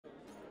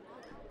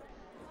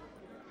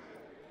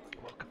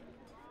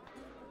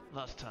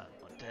Last time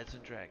on Dads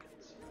and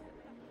Dragons.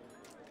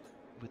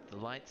 With the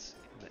lights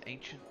in the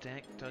ancient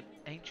dank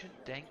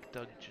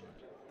dungeon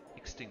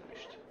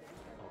extinguished,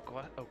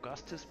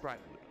 Augustus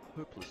Brightwood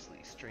hopelessly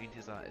strained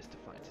his eyes to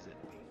find his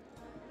enemy.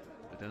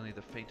 With only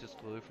the faintest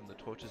glow from the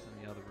torches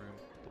in the other room,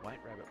 the White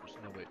Rabbit was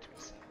nowhere to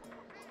be seen.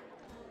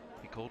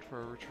 He called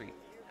for a retreat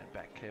and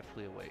backed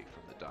carefully away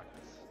from the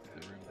darkness to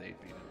the room they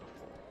had been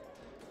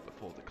in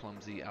before the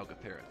clumsy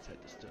Algatherans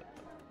had disturbed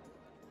them.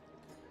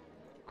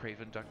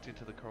 Craven ducked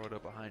into the corridor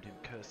behind him,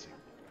 cursing.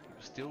 He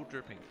was still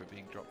dripping from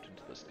being dropped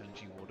into the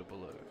scungy water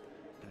below,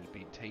 and had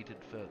been tainted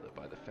further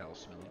by the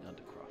foul-smelling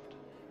undercroft.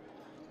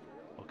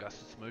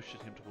 Augustus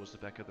motioned him towards the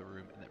back of the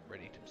room and then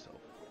readied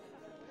himself.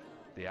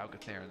 The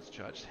Algatherans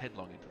charged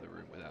headlong into the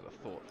room without a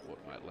thought for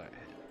what might lie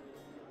ahead,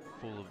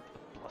 full of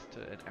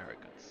bluster and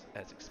arrogance,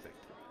 as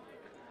expected.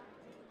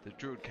 The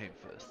druid came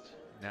first,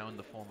 now in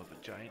the form of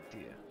a giant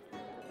deer,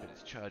 but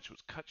his charge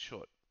was cut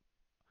short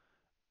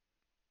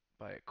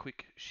by a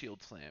quick shield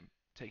slam,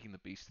 taking the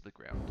beast to the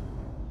ground.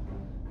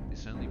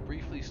 This only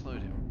briefly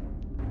slowed him,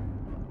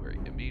 where he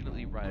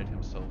immediately righted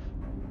himself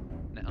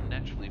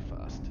unnaturally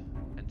fast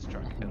and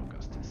struck at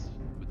Augustus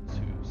with his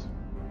hooves.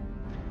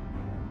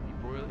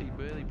 He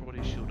barely brought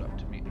his shield up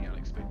to meet the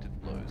unexpected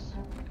blows,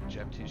 and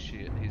jabbed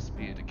his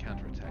spear to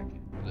counterattack,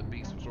 but the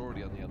beast was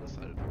already on the other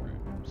side of the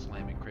room,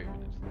 slamming Craven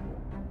into the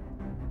wall.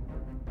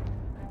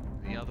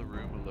 In the other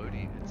room,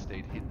 Elodie had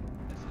stayed hidden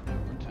as the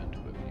gnome returned to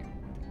her view.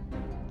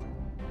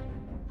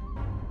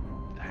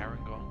 The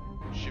Harangon,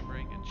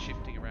 shimmering and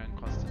shifting around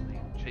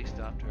constantly, chased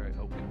after her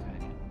elk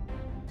companion.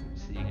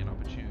 Seeing an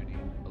opportunity,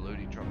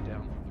 Elodie dropped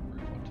down from the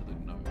roof onto the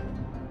gnome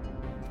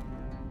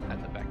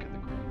at the back of the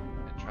group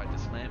and tried to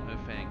slam her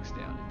fangs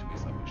down into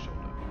his upper shoulder.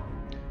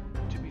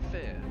 To be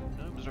fair,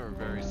 gnomes are a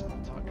very small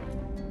target.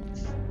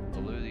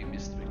 Elodie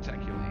missed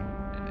spectacularly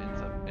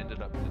and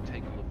ended up with a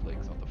tangle of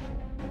legs on the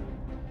floor.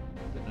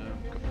 The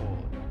gnome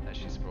guffawed as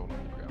she sprawled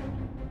on the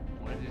ground,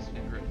 pointed his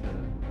finger at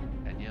her,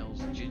 and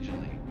yells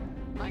gingerly,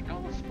 "Like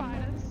all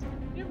spiders,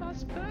 you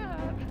must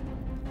burn!"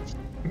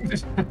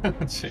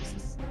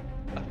 Jesus.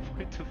 A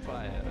point of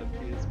fire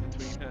appears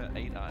between her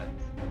 8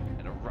 eyes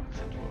and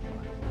erupts into a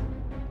fireball.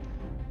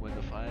 When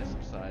the fire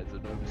subsides, the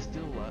gnome is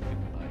still laughing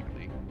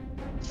maniacally,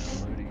 and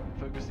Elodie,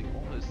 focusing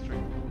all her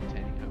strength on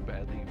maintaining her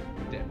badly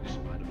damaged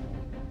spider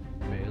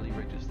form, barely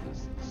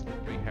registers the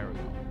slippery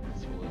Harangon that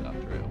swallowed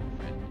after her old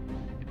friend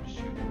in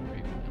pursuit of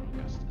Craven and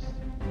Augustus.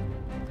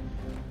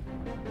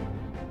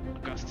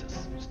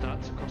 Augustus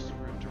starts across the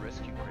room to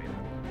rescue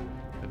Craven,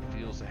 but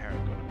feels the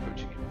Harangon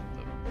approaching him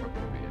from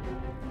the rear.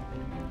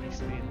 He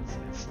spins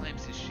and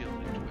slams his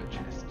shield into her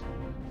chest.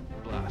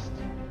 Blast!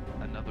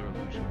 Another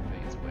illusion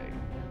fades away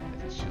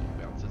as his shield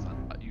bounces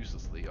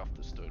uselessly off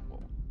the stone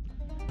wall.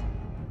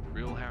 The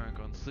real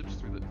Harangon slips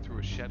through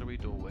a shadowy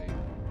doorway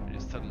and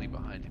is suddenly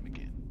behind him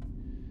again.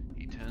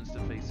 He turns to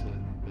face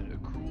her, but her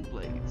cruel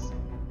blade is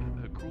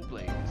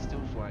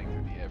still flying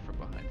through the air from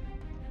behind him,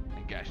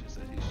 and gashes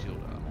at his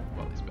shield armor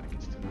while his back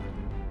is turned.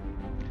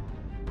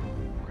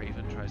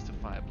 Craven tries to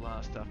fire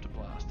blast after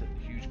blast at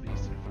the huge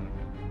beast in front of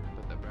him,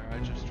 but the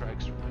barrage of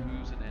strikes from the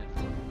hooves and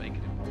antlers make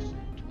it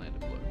impossible to land a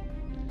blow.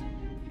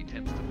 He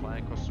attempts to fly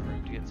across the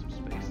room to get some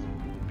space,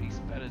 but the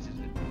beast batters his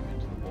head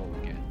into the wall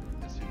again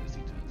as soon as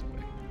he turns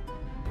away.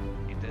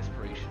 In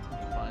desperation,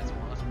 he fires a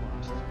last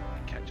blast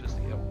and catches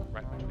the elk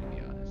right between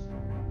the eyes.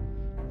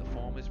 The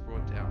form is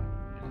brought down,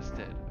 and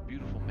instead, a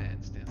beautiful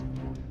man stands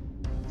before him.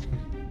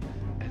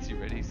 As he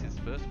readies his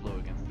first blow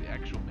against the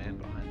actual man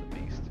behind the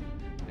beast,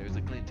 there is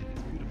a glint in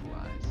his beautiful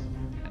eyes,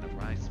 and a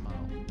wry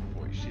smile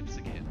before he shifts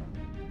again,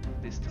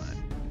 this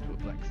time into a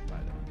black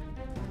spider.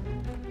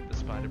 The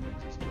spider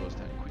brings its jaws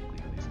down quickly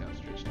on his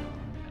outstretched arm,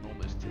 and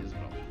almost tears it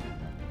off.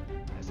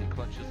 As he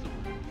clutches the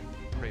wound,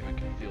 Craven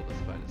can feel the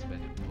spider's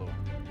venom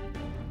flowing through.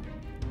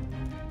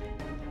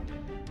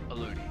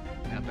 Elodie,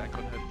 now back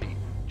on her feet,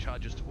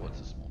 charges towards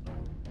the small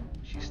gnome.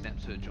 She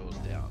snaps her jaws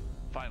down,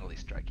 finally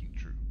striking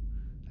true,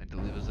 and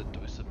delivers a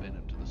dose of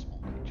venom to the small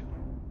creature.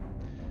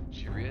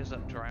 She rears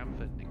up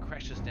triumphant and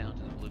crashes down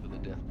to deliver the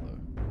death blow,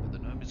 but the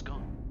gnome is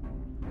gone.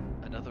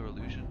 Another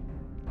illusion?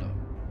 No.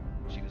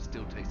 She can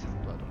still taste his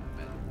blood on her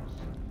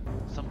mandibles.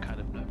 Some kind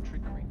of gnome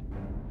trickery.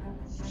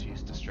 She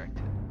is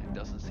distracted and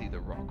doesn't see the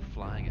rock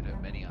flying at her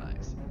many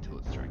eyes until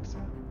it strikes her.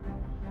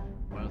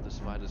 One of the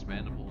spider's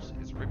mandibles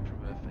is ripped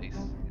from her face.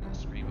 In a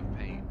scream of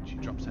pain, she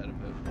drops out of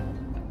her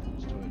form and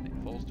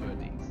falls to her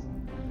knees.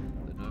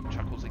 The gnome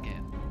chuckles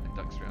again and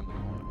ducks around the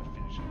corner to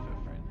finish off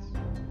her friends.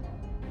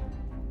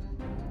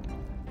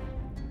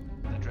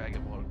 The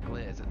dragon lord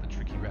glares at the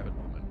tricky rabbit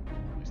woman,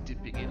 who is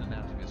dipping in and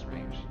out of his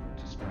range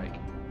to strike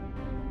him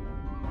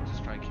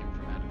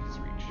from out of his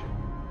reach.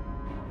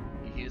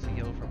 He hears a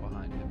yell from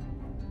behind him.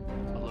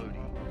 Elodie.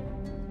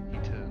 He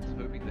turns,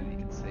 hoping that he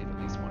can save at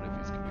least one of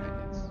his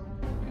companions.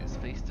 He is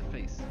face to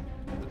face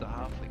with a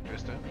halfling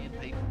dressed only in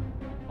paper,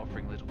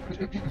 offering little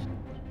protection.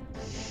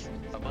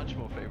 A much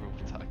more favorable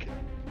target.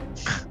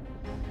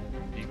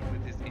 Even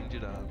with his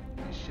injured arm,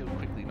 his shield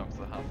quickly knocks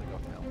the halfling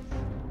off balance,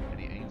 and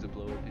he aims a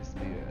blow of his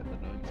spear at the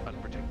gnome's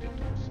unprotected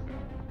torso.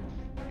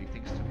 He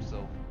thinks to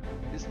himself,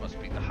 This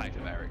must be the height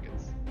of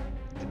arrogance.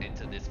 To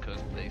enter this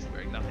cursed place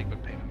wearing nothing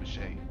but paper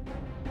mache.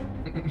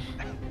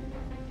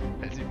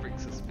 As he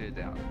brings his spear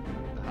down,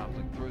 the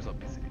halfling throws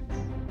up his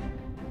hands.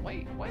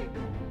 Wait!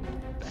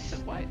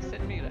 That's why it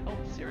sent me to help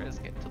Sirius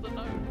get to the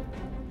node.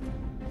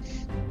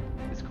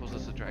 This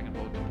causes the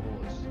dragonborn to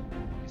pause,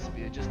 his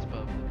spear just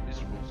above the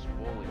miserable,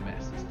 sprawling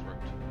mass's throat.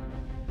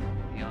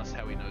 He asks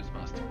how he knows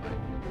Master White.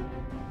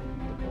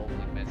 The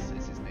balding mess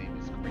says his name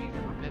is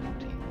Grievin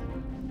Metal-Teeth.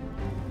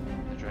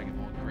 The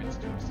dragonborn grins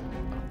to himself.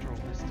 After all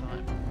this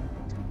time,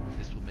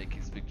 this will make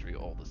his victory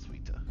all the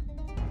sweeter.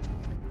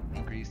 He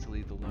agrees to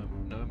leave the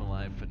gnome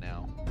alive for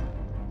now.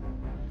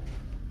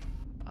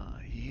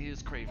 He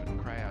hears Craven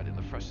cry out in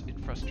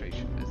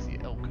frustration as the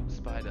elk,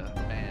 spider,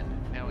 man,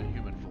 now in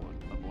human form,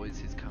 avoids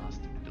his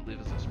cast and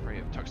delivers a spray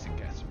of toxic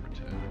gas in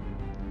return.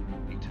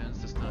 He turns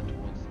to start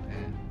towards the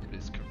pair, but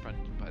is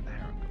confronted by the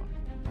Harangon,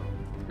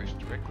 who rushes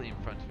directly in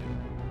front of him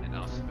and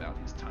asks about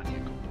his tiny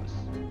accomplice.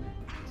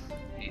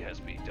 He has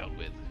been dealt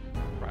with,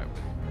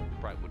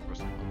 Brightwood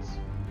responds.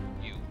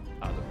 You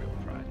are the real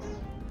prize.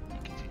 He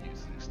continues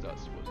as he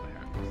starts towards the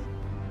Harangon.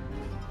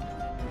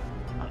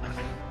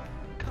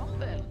 Come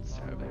then,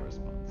 Cerebay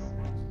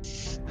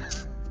responds.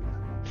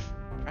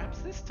 Perhaps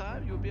this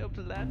time you'll be able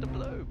to land a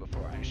blow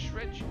before I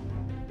shred you.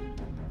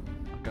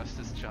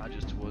 Augustus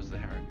charges towards the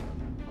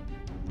Harangon.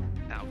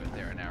 Now go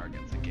there in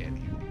arrogance again,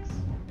 he thinks.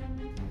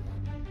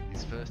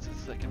 His first and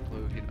second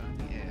blow hit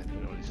only air,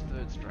 but on his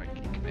third strike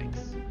he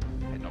connects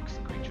and knocks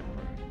the creature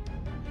prone.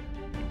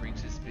 He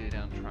brings his spear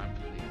down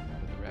triumphantly,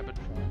 but the rabbit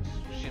forms,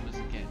 shimmers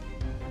again,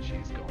 and she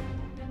is gone.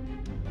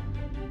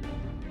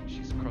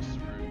 She's across the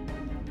room,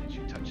 and she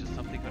touches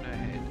something on her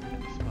head,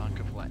 and a spark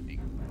of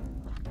lightning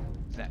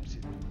zaps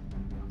him.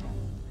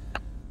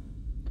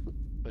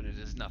 But it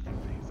is nothing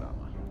for his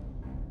armor.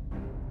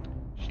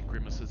 She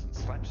grimaces and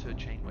slaps her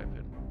chain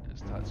weapon, and it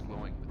starts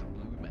glowing with a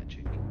blue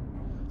magic.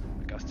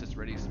 Augustus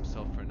readies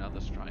himself for another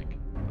strike,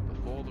 but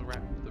before the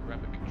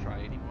rabbit can try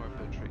any more of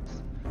her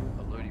tricks,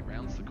 Elodie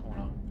rounds the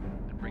corner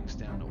and brings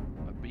down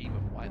a beam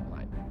of white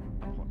light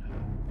upon her.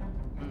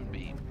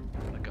 Moonbeam.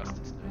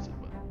 Augustus knows it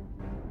well.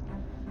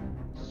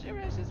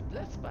 Sirius is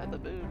blessed by the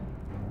moon.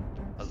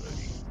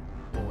 Elodie.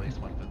 Always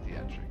one for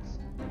theatrics.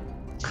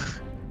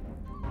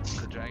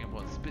 The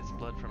dragonborn spits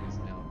blood from his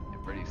mouth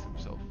and readies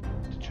himself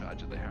to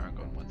charge at the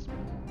Harangon once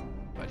more,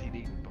 but he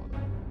needn't bother.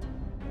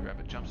 The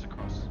rabbit jumps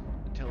across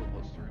and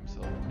teleports through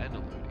himself and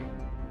Elodie,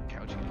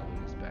 couching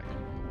Elodie's back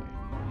along the way.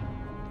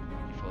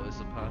 He follows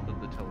the path of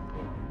the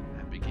teleport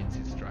and begins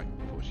his strike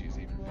before she is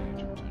even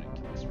finished returning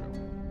to this realm.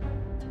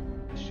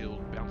 The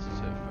shield bounces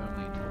her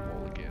firmly into the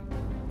wall again,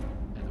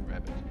 and the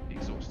rabbit,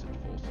 exhausted,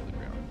 falls to the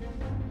ground.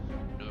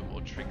 No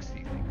more tricks,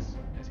 he thinks,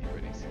 as he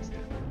readies his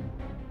death.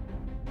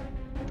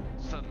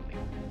 Suddenly,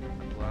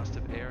 a blast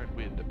of air and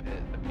wind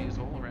appears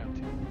all around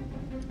him.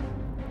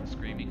 The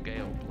screaming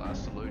gale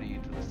blasts Elodie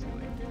into the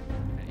ceiling,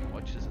 and he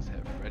watches as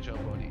her fragile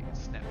body is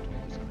snapped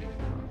almost clean in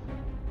half.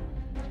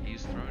 He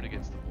is thrown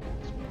against the wall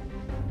as well.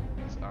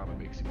 His armor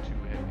makes him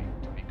too heavy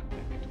to be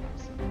completely torn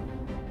asunder.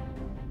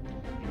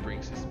 He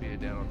brings his spear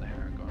down on the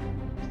Harangon,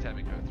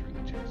 stabbing her through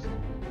the chest. A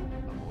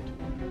mortal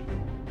wound.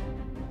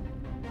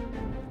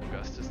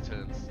 Augustus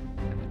turns,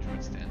 and the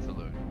druid stands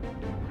alone,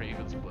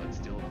 Craven's blood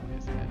still upon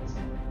his hands.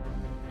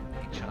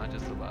 He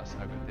charges the last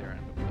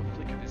Agatheran, but with a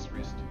flick of his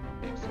wrist,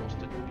 the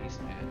exhausted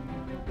beast man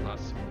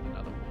blasts him with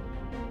another wall.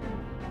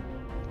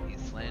 He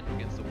is slammed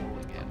against the wall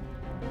again,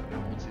 but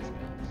holds his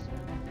balance.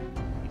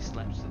 He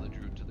slaps the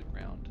druid to the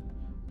ground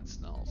and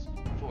snarls,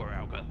 "For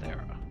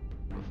Algathera,"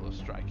 before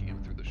striking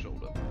him through the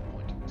shoulder with the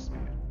point of his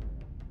spear.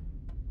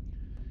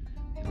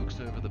 He looks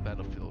over the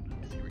battlefield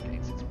as he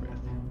regains his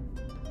breath.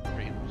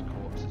 Craven's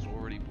corpse is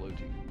already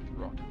bloating with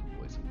rot and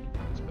poison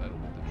from his battle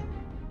with the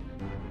druid,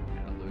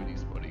 and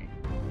Elodie's body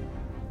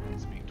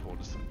is being torn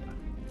asunder.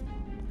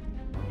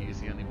 He is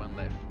the only one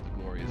left from the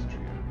glorious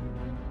trio.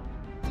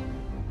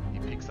 He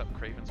picks up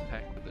Craven's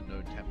pack with the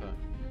node tapper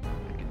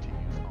and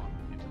continues on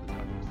into the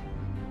darkness.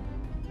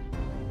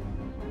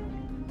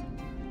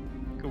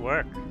 Good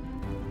work.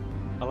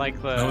 I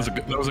like the.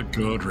 That was a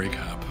good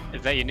recap.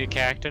 Is that your new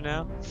character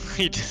now?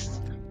 You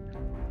just.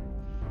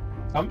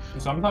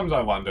 Sometimes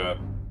I wonder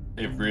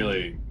if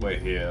really we're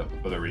here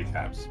for the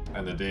recaps,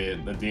 and the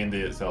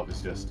D&D itself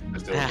is just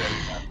still a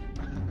recap.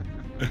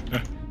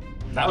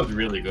 That was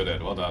really good,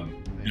 Ed. Well done.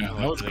 Yeah,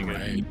 that was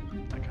great.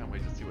 I can't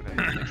wait to see what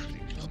happens next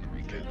week on the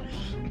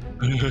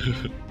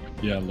recap.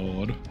 Yeah,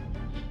 Lord.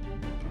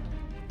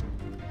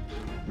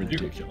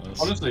 Ridiculous.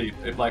 Honestly,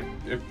 if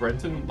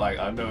Brenton, I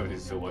don't know if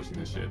he's still watching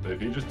this shit, but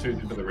if he just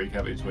tuned into the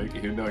recap each week,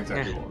 he'd know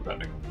exactly what was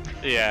happening.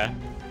 Yeah.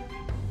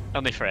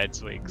 Only for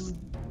Ed's weeks.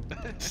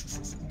 Well,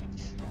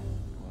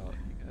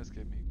 you guys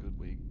gave me a good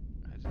week.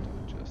 I had to do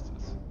it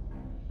justice.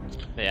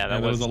 Yeah,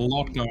 There was a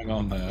lot going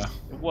on there.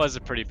 It was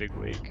a pretty big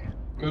week.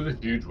 It was a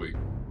huge week.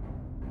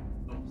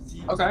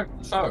 Okay,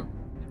 so,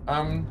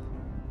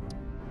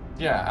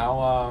 yeah,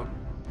 our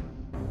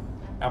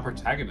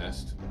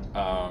protagonist,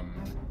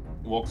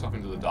 walks off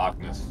into the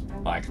darkness,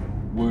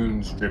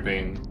 wounds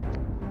dripping,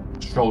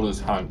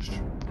 shoulders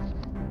hunched,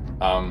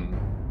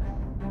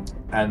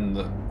 and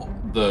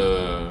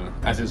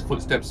as his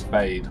footsteps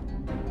fade,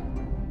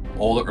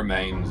 all that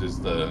remains is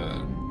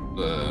the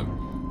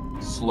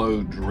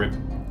slow drip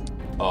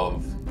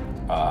of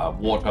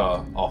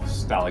water off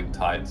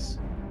stalactites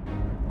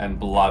and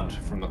blood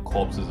from the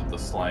corpses of the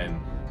slain,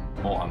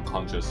 all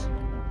unconscious.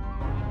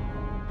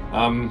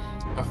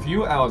 A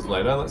few hours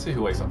later, let's see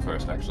who wakes up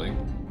first, actually.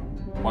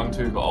 1,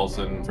 2 for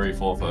Olsen, 3,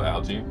 4 for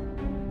Algie.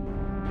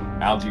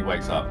 Algie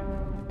wakes up.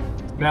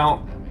 Now,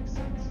 That makes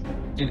sense.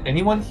 did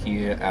anyone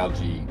hear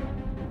Algie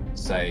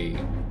say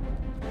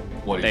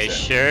what he They said?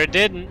 sure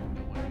didn't.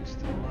 No one who's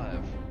still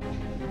alive.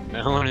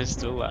 No one is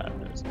still alive.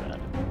 That's bad.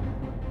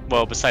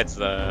 Well, besides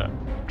the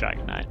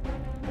Dragon Knight.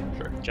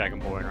 Sure.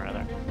 Dragonborn,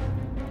 rather.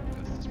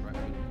 That's right.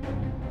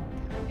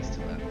 He's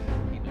still out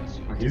there. He knows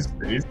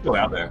you. He's still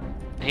out there.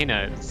 He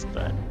knows,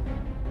 but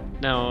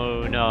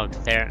no,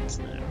 Theron's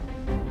no.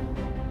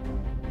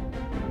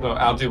 So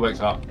Algie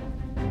wakes up.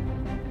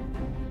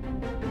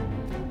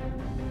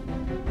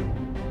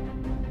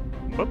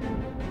 Whoop.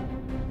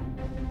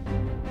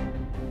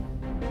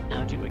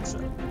 Algie wakes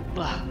up.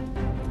 Wow,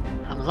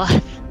 I'm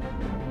alive.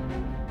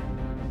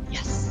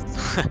 Yes.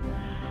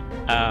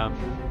 Done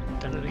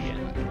it again.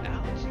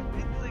 Algie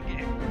wins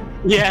again.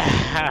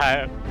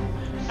 Yeah.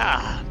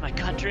 My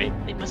country.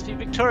 They must be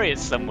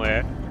victorious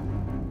somewhere.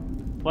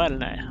 Why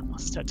don't I'll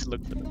start to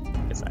look for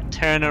them as I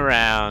turn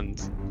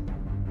around.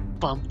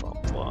 Bum bum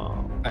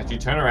bum. As you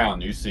turn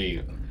around, you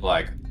see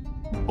like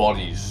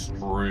bodies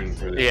strewn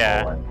through this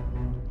Yeah. hallway.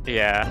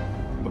 Yeah.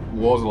 The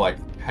walls are like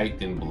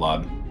caked in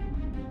blood.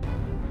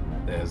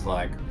 There's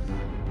like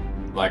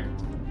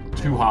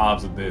two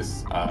halves of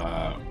this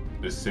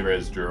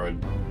Ceres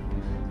druid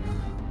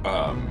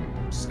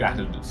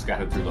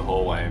scattered through the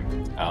hallway.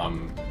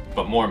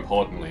 But more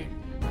importantly,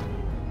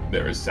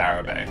 there is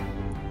Sarabe.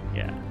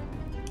 Yeah.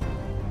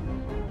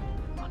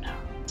 Oh no,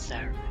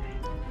 Sarah.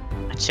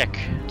 I check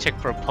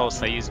for a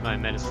pulse. I use my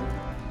medicine.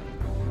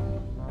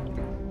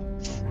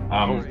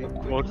 Very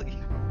Old, quickly.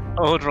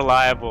 old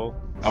reliable.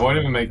 I won't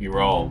even make you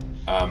roll.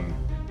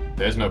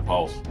 There's no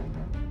pulse.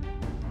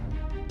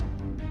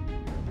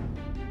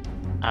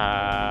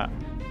 I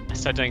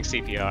start doing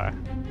CPR,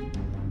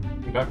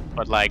 Okay.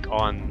 but like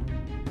on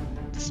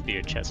the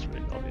spear chest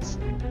wound,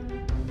 obviously.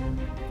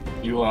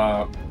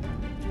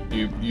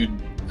 You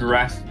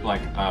grasp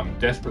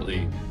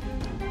desperately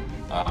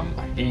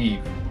heave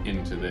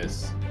into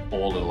this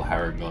poor little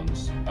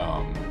Harrigan's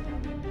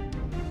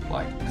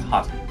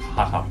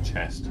cut up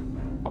chest.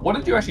 What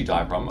did you actually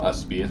die from? A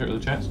spear through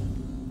the chest?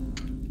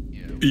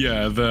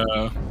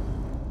 Yeah.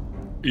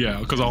 Yeah,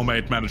 because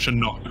Allmaid managed to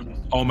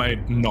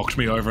Allmaid knocked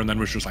me over and then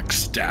was just like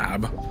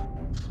stab.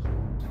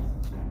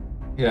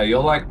 Yeah,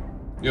 you're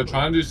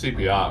trying to do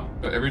CPR,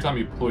 but every time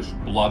you push,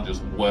 blood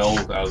just wells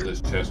out of this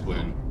chest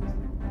wound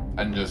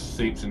and just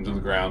seeps into the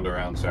ground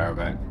around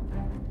Sarabank.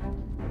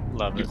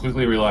 Love You it.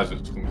 quickly realize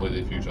it's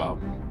completely futile.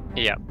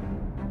 Yep.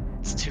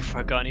 It's too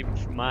far gone even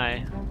for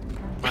my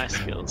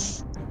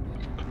skills.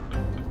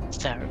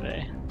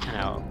 Saturday,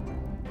 and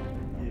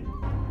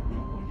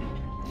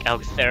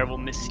Algethera will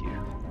miss you,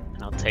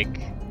 and I'll take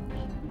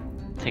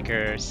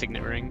her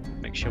signet ring.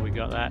 Make sure we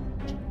got that.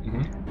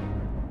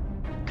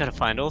 Mm-hmm. Gotta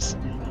find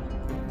Olsen.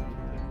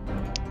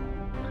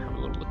 Have a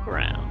little look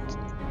around.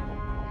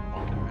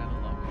 Walking around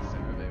along with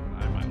Sarave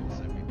when I might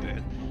also be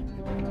dead.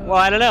 Well,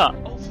 I don't know.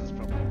 Olsen's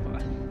probably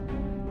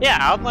fine. Yeah,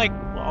 I'm like,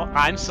 well,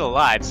 I'm still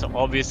alive, so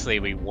obviously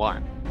we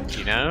won.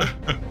 You know?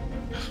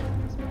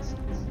 This makes sense.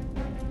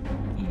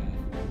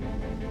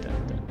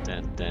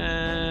 Dun,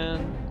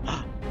 dun.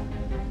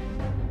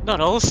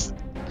 Not Olsen.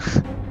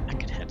 I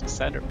could head to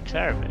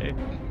Saturday.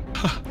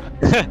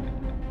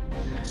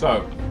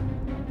 So,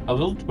 a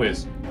little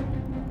twist.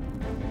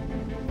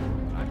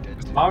 I'm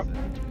dead too. Mark? Is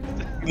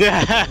that a twist?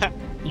 Yeah.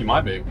 You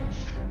might be.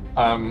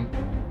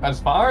 As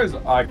far as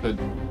I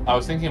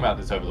was thinking about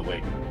this over the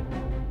week,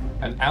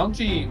 and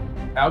Algie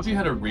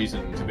had a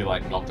reason to be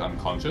like knocked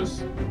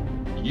unconscious.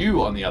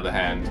 You, on the other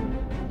hand,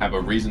 have a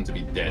reason to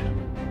be dead.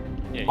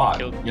 Yeah, But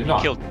you you're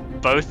not. killed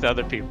both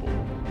other people.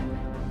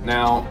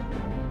 Now,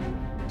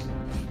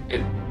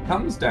 it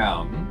comes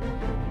down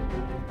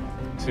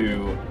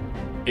to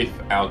if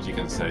Algie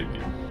can save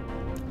you.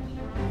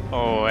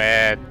 Oh,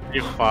 Ed,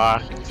 you're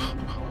fucked. I'll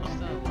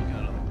start looking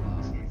at other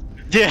classes.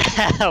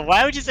 Yeah,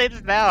 why would you say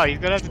this now? He's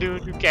gonna have to do a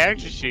new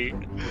character sheet.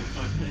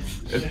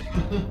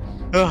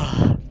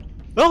 Ugh.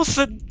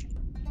 Wilson!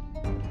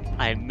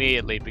 I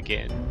immediately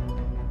begin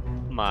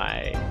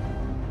my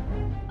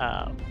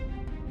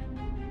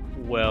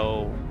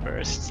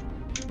well-versed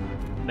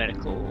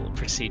medical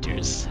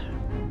procedures.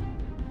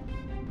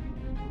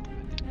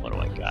 What do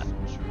I got?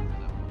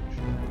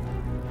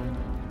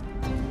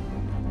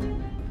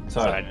 So,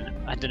 Sorry,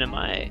 I didn't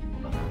my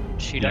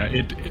sheet Yeah,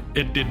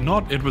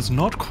 up. it was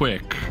not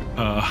quick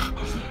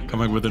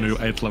coming with a new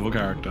 8th level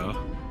character.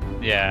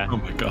 Yeah. Oh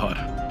my god.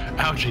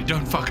 Algie,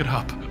 don't fuck it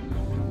up.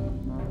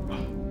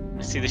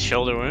 I see the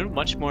shoulder wound,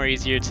 much more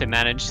easier to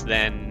manage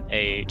than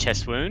a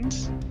chest wound,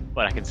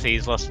 but I can see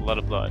he's lost a lot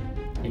of blood.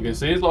 you can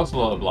see he's lost a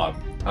lot of blood.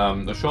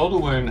 The shoulder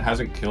wound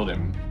hasn't killed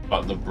him,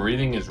 but the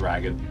breathing is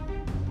ragged.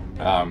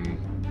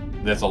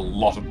 there's a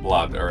lot of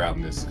blood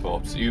around this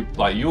corpse. You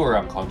were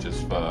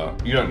unconscious for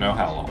you don't know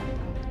how long.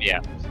 Yeah.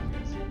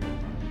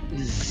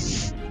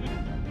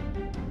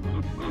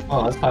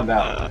 Well, let's find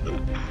out.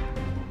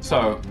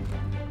 So,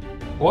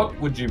 what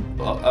would you?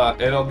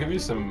 Ed, I'll give you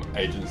some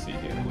agency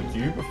here. Would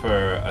you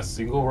prefer a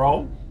single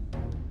roll,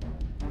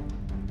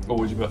 or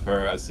would you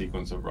prefer a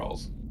sequence of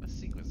rolls? A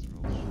sequence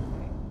of rolls.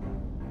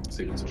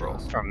 Sequence of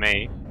rolls. From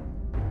me.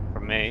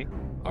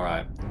 All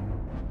right.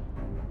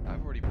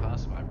 I've already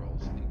passed my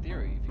rolls. In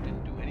theory, if you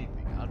didn't do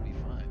anything, I'd be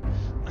fine.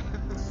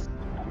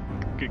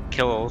 Good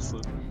kill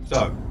also.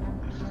 So,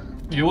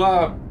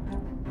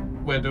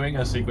 we're doing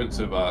a sequence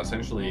of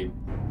essentially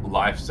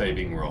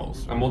life-saving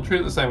rolls, and we'll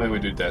treat it the same way we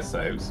do death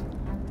saves.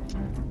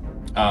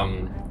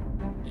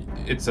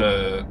 It's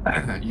a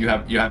you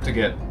have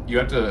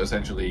to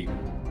essentially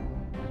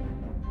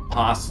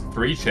pass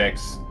 3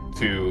 checks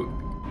to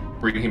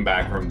bring him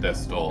back from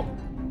death's door.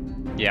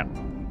 Yeah.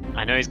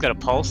 I know he's got a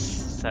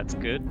pulse. That's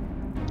good.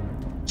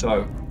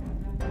 So,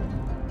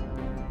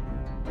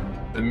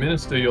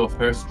 administer your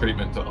first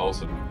treatment to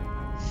Olsen,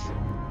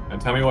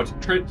 and tell me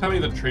tell me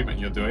the treatment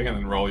you're doing, and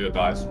then roll your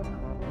dice.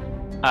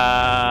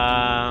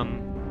 I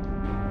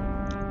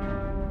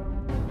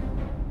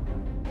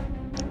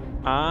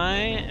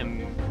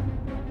am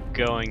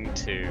going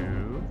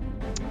to.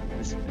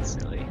 This is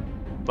silly,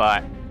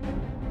 but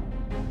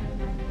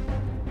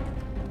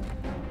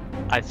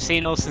I've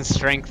seen Olsen's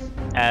strength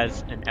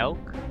as an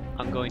elk.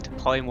 I'm going to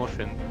polymorph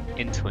him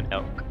into an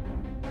elk.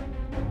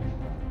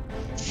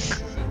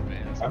 Advanced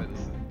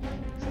medicine.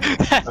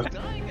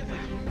 Dying as a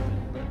human,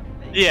 but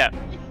maybe. Yeah.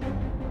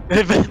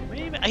 But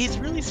maybe he's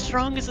really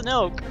strong as an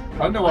elk. I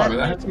don't know why, but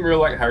that had some real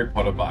like Harry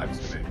Potter vibes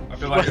to me. I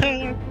feel like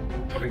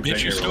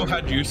Bitch, you still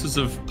had uses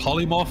of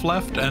polymorph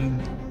left,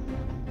 and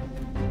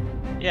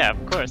Yeah,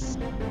 of course.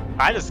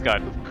 I just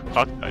got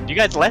fucked. You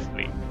guys left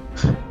me.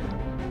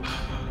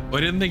 I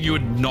didn't think you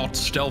would not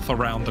stealth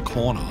around the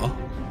corner.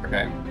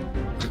 Okay.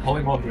 So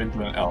polymorph him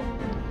into an elk.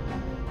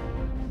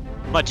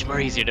 Much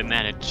more easier to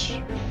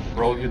manage.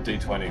 Roll your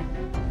d20.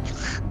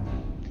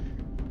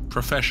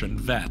 Profession,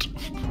 vet.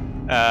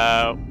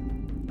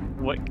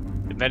 What?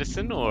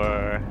 Medicine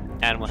or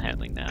animal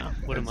handling now?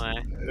 What am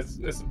I? This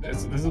is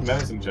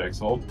medicine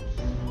checks all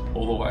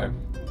the way.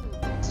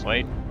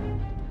 Sweet.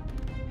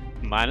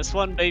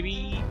 -1,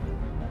 baby.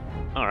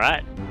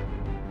 Alright.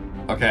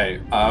 Okay,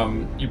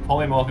 you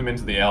polymorph him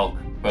into the elk,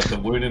 but the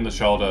wound in the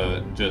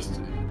shoulder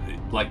just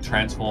like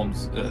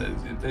transforms.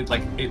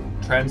 It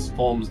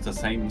transforms the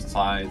same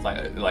size,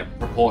 like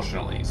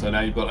proportionally. So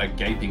now you've got a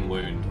gaping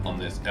wound on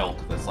this elk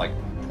that's like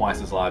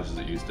twice as large as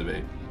it used to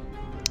be.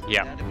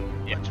 Yeah.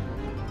 Anatomy, Yeah. much more.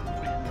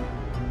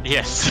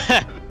 Yes.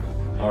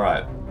 All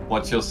right,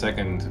 what's your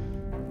second?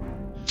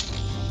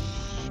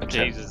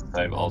 attempt Jesus. to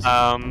save Olsen? You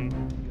got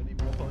any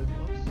more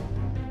polymorphs?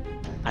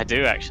 I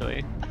do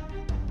actually.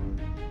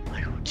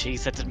 Like, oh,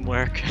 jeez, that didn't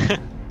work.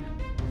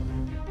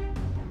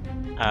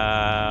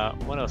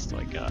 What else do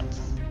I got?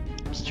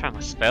 Just trying my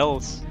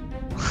spells.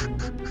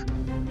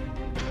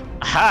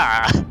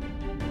 Aha!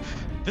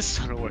 This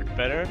one will work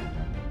better.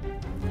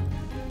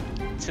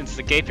 Since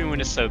the gaping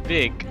wound is so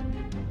big,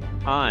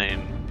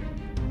 I'm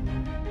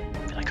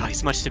like, oh,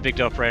 he's much too big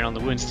to operate on. The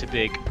wound's too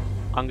big.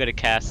 I'm gonna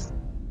cast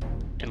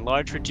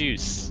Enlarge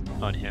Reduce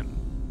on him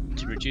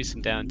to reduce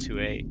him down to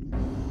a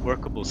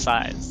workable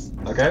size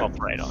Okay. to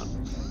operate on.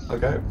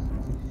 Okay.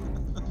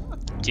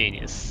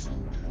 Genius.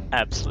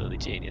 Absolutely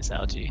genius,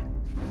 Algae.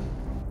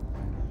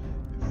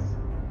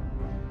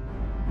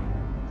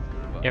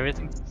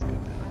 Everything. It's got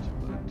that much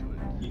blood to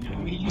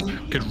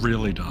it. It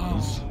really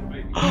does.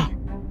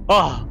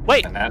 Oh,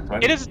 wait! And that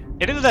 20. It is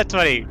that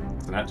 20!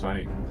 It's an at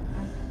 20.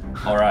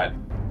 Alright.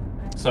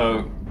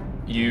 So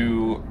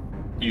you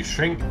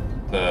shrink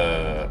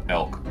the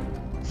elk.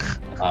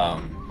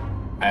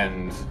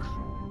 And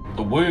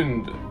the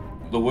wound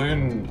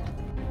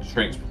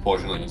shrinks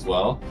proportionally as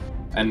well.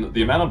 And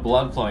the amount of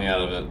blood flowing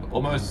out of it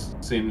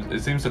almost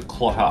seems to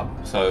clot up.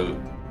 So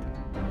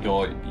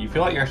you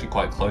feel like you're actually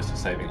quite close to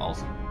saving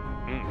Olsen.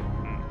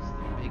 It's the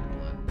big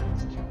blood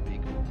that's too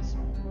big for the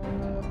small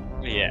blood.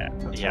 Yeah,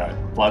 That's yeah.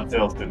 right. Blood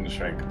cells didn't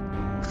shrink.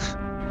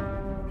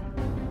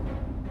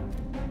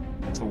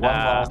 So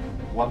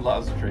one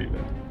last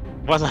treatment.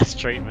 One last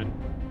treatment.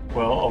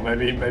 Well, or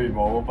maybe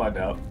more. We'll find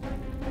out.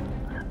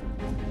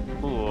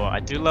 Ooh, I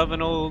do love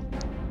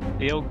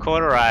the old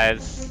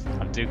cauterize.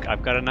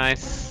 I've got a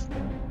nice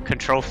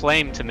control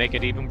flame to make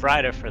it even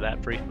brighter for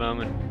that brief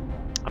moment.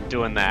 I'm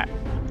doing that.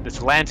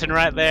 This lantern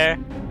right there,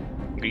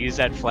 I'm gonna use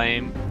that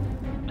flame.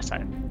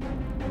 Sorry.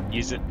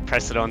 Use it,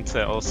 press it onto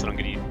Olsen. I'm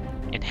gonna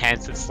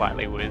enhance it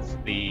slightly with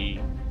to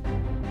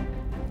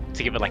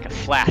give it like a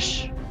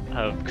flash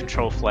of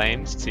control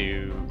flames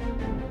to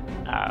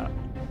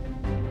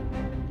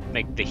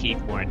make the heat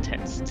more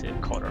intense to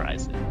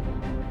cauterize it.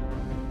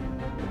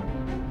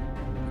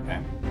 Okay.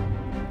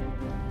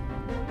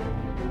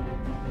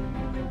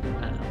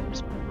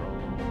 Where's my roll?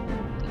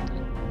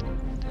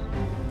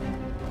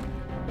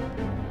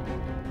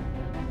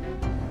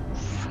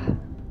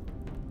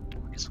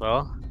 Work as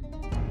well.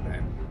 Okay.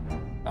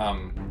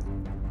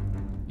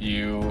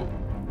 you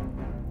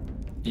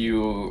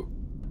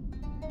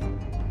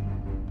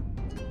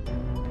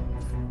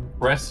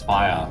press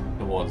fire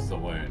towards the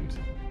wound,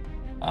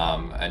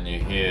 and you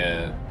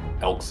hear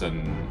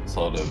Elkson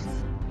sort of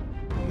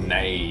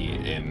neigh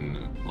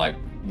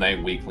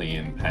weakly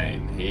in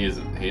pain. He is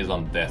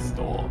on death's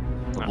door.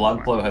 The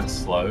blood flow has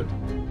slowed,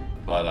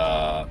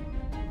 but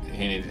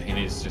he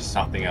needs just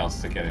something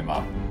else to get him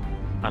up.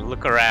 I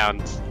look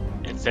around.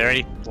 Is there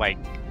any like?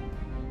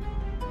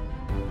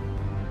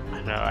 I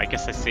don't know. I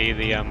guess I see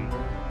the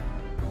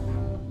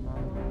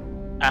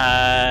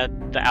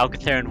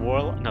Alcatherian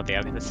Warlock. Not the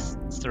Alcatherian,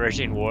 it's the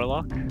Regine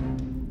Warlock.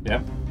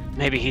 Yep.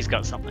 Maybe he's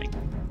got something.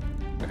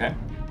 Okay.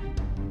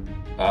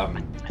 I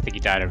think he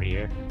died over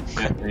here.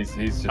 Yeah, he's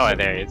just. Oh,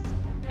 there he is.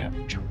 Yeah.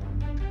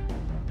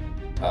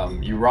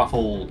 You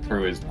ruffle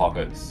through his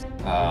pockets,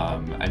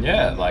 and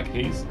yeah, like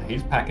he's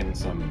packing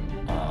some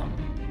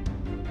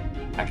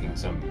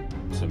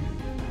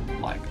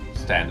like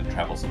standard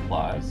travel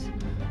supplies.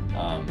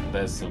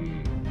 There's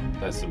some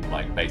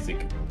like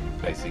basic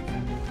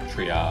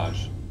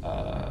triage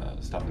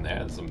stuff in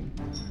there. There's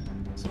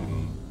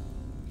some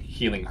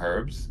healing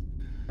herbs.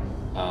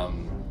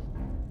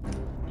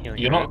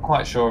 You're not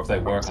quite sure if they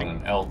work on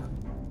an elk,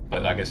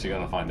 but I guess you're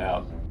gonna find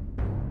out.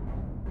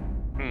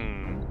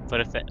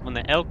 But when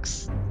the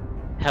elk's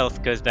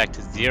health goes back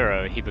to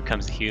 0, he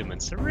becomes a human.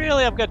 So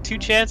really, I've got 2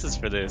 chances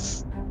for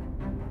this.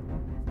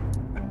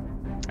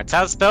 That's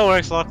how the spell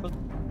works, Lachlan.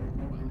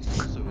 Well, you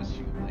also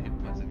assume the hit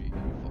points of your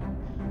uniform,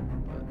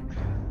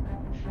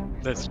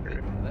 but That's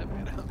true. that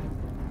bit up.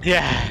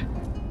 Yeah.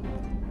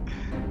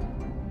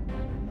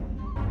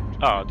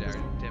 Oh,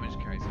 Damage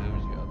carries over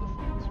to your other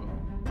form as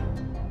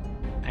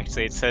well.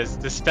 actually, it says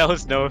the spell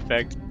has no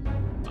effect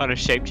on a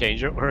shape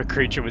changer or a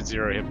creature with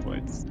 0 hit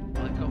points.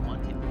 Well, I've got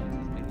 1 hit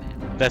point. He's been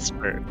there. That's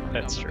true.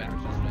 That's true.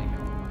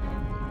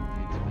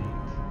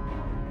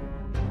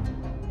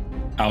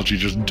 Algie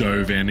just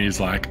dove in. He's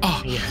like,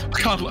 oh,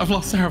 I've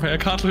lost Sarah. I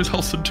can't lose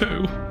Olsen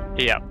too.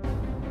 Yep.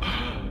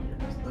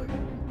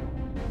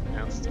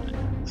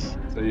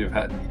 So you've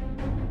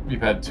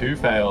had 2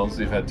 fails.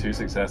 You've had 2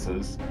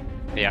 successes.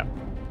 Yeah.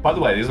 By the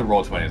way, these are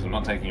raw 20s. I'm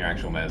not taking your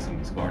actual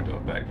medicine score into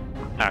effect.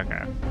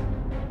 Okay.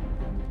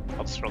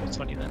 I'll just roll a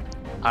 20 then.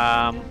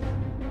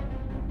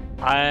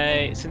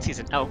 Since he's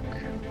an elk,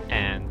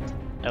 and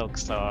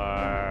elks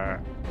are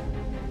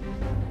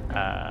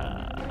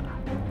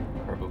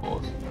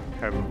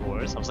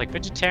herbivores. I was like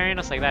vegetarian.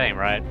 I was like, that ain't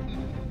right.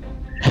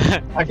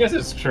 I guess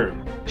it's true.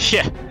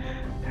 Yeah,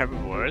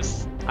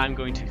 herbivores. I'm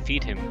going to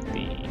feed him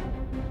the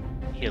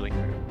healing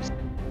herbs.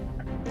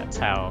 That's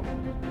how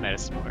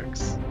medicine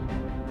works.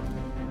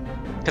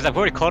 Because I've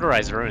already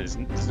cauterized the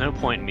wound. There's no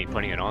point in me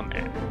putting it on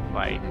there.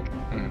 Like,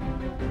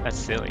 that's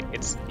silly.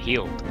 It's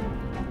healed.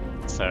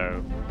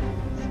 So.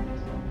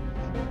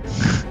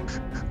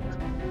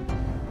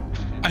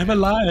 I'm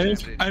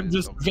alive. I'm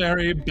just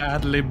very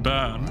badly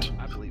burned.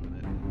 I believe in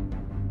it.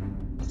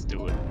 Let's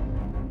do it.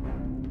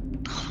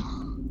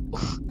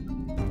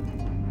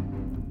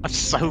 I'm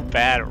so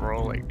bad at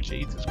rolling.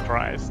 Jesus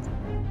Christ.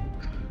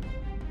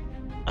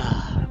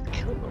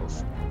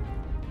 Kills.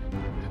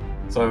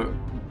 So.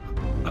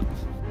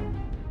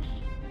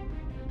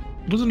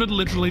 Wasn't it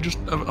literally just?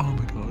 Oh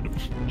my god.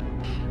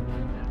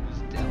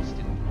 Just doused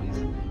in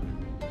poison.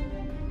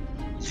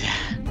 Yeah.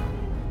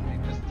 They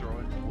just throw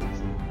in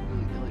poison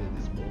willy-nilly at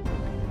this warlock.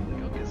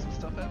 Like, I'll get some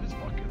stuff out of his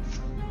pockets.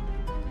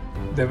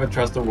 Never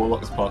trust a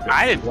warlock's pocket.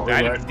 I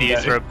didn't see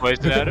throw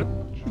poison at him.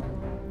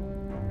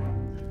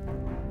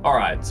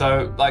 Alright,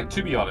 so, like,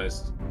 to be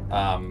honest,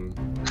 I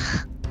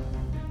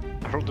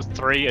rolled a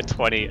 3, a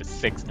 20, a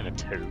 6, and a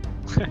 2.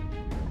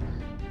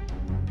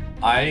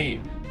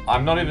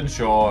 I'm not even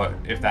sure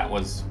if that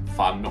was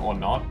fun or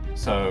not,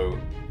 so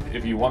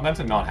if you want that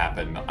to not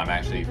happen, I'm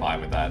actually fine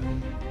with that.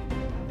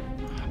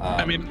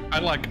 I mean, I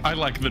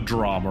like the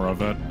drama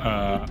of it.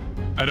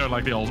 I don't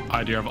like the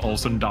idea of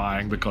Olsen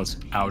dying because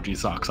Algie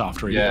sucks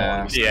after he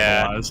got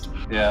stabilized.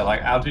 Yeah,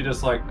 like Algie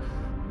just like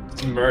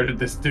murdered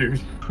this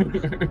dude.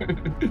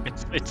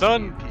 It's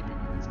on.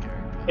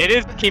 It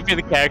is keeping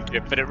the character,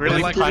 but it really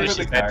like punishes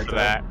the Ed for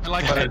that. I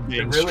like Ed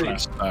being really,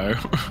 stressed though.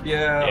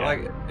 Yeah, Yeah.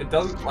 like it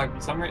doesn't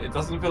it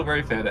doesn't feel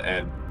very fair to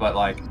Ed, but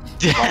like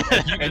You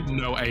had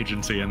no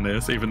agency in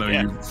this, even though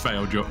you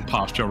failed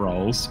past your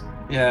roles.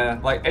 yeah,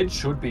 like Ed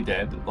should be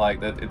dead.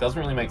 Like that, it doesn't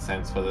really make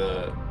sense for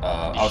the.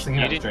 I was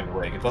thinking about this during the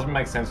week. It doesn't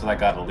make sense for that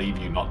guy to leave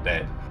you not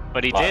dead.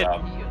 But he did.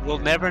 We'll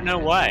never know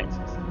why.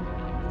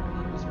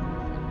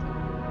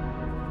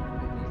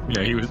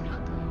 Yeah, he was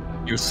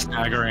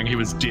staggering. He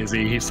was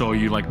dizzy. He saw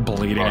you like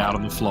bleeding out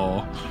on the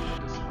floor.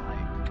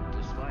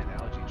 Despite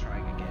Algie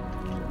trying again.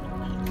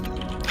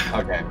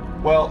 Okay.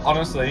 Well,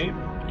 honestly,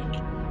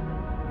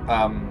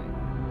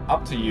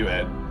 up to you,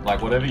 Ed.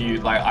 Like whatever you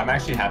like. I'm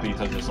actually happy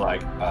to just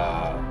like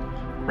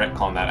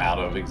retcon that out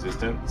of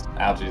existence.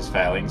 Algie's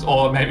failings,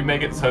 or maybe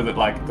make it so that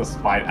like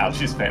despite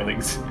Algie's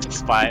failings.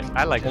 Despite,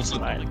 I like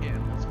despite.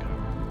 Again, let's go.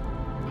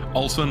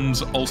 Olsen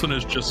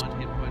is just. One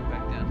hit point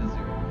back down to 0.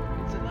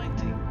 It's a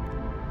 19.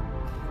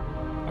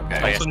 Okay.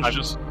 Oh, yes,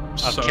 Olsen's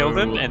I've killed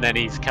him, and then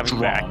he's coming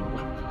back.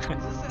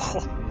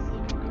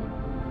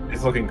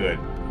 It's looking good.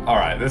 All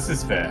right, this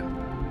is fair.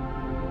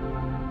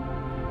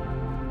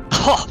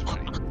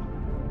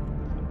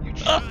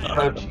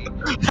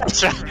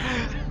 That's right.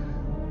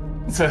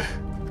 So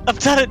I've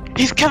done it.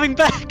 He's coming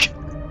back.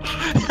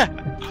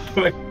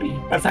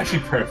 that's actually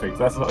perfect.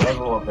 That's a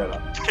lot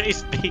better.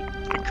 He's beat.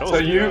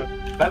 So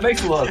that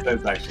makes a lot of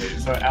sense actually.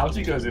 So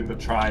Algie goes in to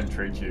try and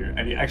treat you,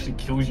 and he actually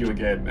kills you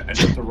again, and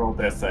you have to roll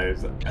their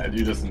saves, and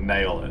you just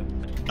nail it.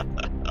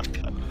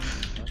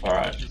 All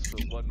right. Just for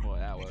 1 more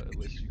hour,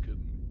 unless you can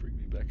bring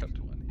me back up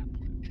to 1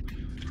 hit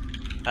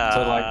point.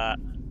 So like,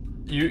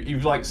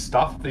 you've like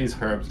stuffed these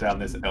herbs down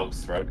this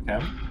elk's throat,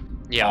 Cam.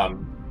 Yeah.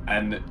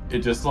 And it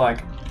just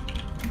like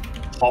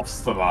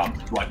pops them up,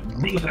 like,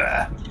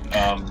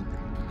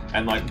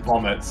 and like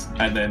vomits,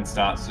 and then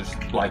starts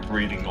just like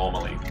breathing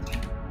normally.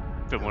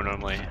 A bit more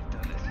normally.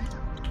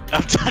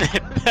 I've done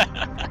it.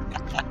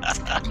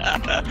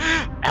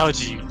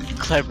 Algie, you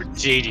clever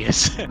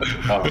genius.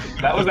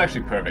 That was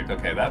actually perfect.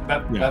 Okay,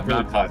 that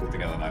really ties it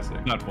together nicely.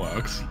 That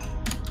works.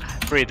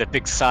 Breathe a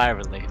big sigh of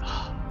relief.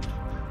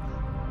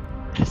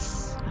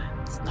 Yes,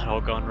 it's not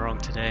all gone wrong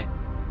today.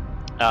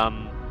 I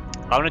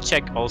want to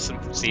check Olsen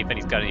to see if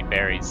he's got any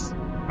berries.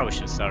 Probably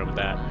should have started with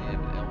that. I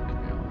am an elk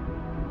now.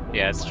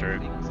 Yeah, that's true.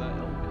 Things are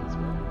elk as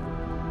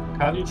well.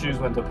 Can't you choose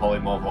when to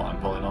polymorph or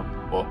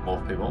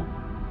unpolymorph people?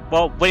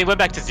 Well, when he went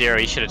back to 0,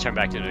 he should have turned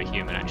back into a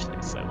human,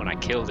 actually. So when I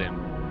killed him...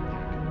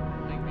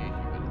 Make me a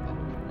human and then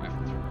we can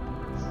rifle through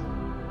bullets.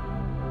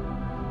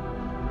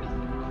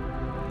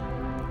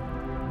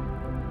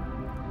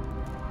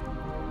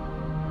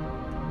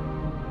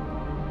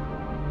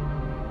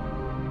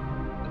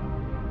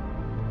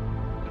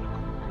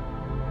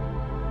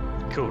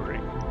 Cool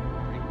ring.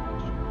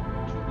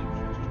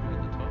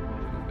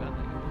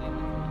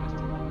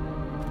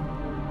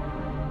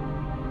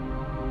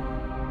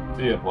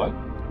 Do you have what?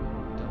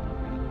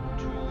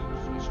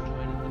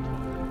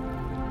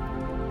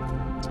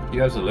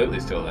 You absolutely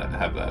still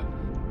have that. I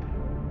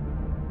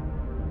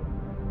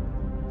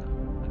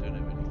don't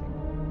have anything.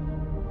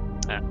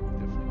 Ah.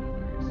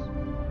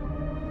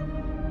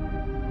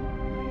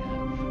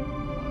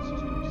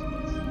 Definitely no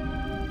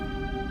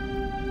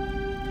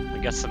berries. We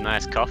got some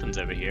nice coffins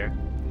over here.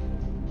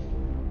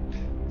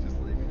 Just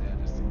leave me now,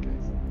 just in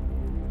case.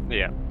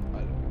 Yeah. I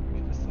don't know. We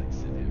can just like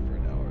sit here for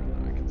an hour and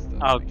then I can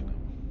start picking up.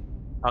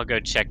 I'll go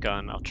check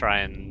on. I'll try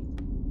and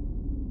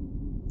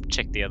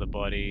check the other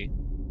body,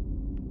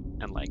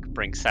 and like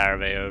bring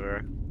Sarave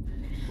over,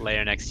 lay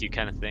her next to you,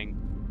 kind of thing.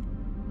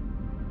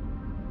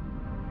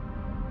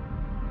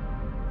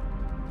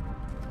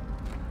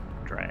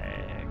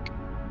 Drag.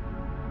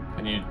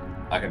 Can you?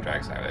 I can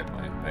drag Sarave.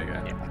 There you go.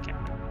 Yeah, I can.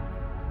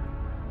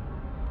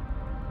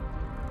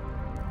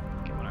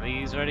 Get one of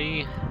these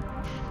ready.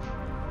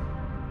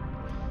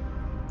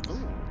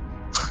 Ooh.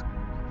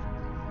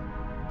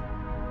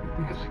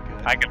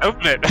 I can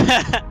open it.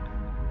 The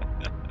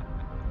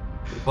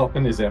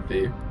coffin is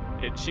empty.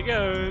 In she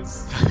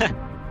goes.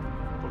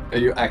 Are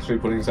you actually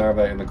putting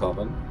Sarave in the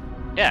coffin?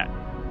 Yeah.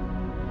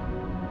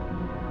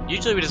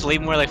 Usually we just leave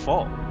them where they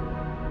fall.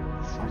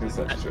 I guess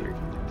that's true.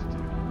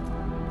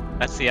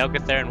 That's the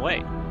Algatharian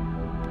way.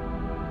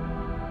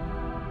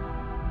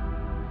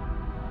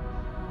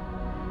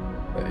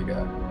 There you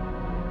go.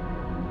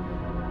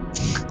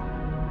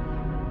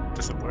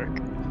 Doesn't work.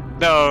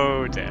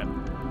 No, damn.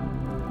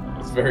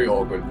 It's very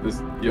awkward.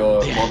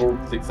 Your model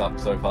sticks up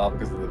so far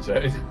because of the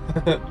shade.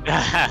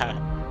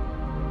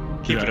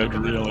 Keep it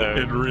open.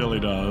 It really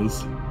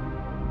does.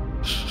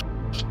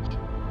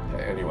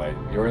 Okay, anyway,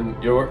 you're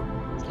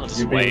I'll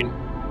just wait.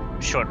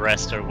 Short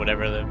rest or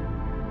whatever.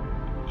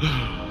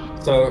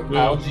 So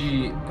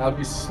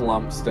Algie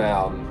slumps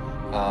down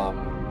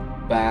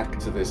back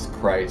to this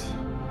crate.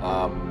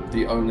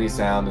 The only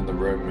sound in the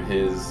room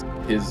is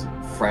his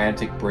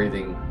frantic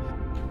breathing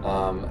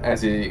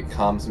as he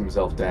calms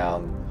himself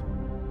down.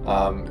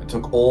 It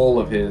took all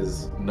of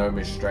his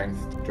gnomish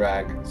strength to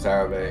drag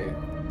Sarave,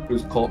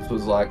 whose corpse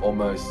was like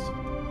almost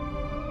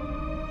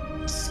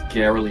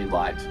scarily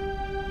light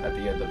at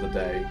the end of the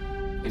day,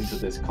 into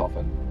this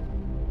coffin.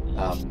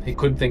 He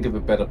couldn't think of a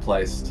better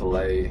place to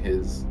lay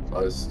his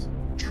most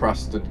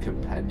trusted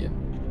companion.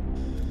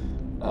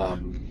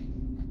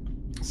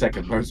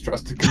 Second most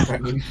trusted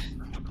companion.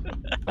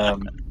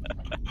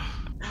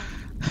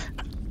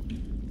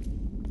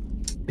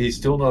 He's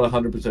still not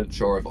 100%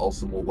 sure if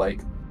Olsen will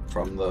wake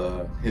from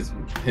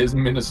his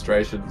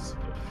ministrations.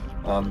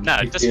 No,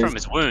 just from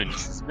his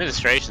wounds. His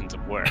ministrations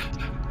have worked.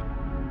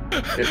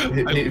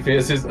 He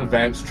fears his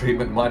advanced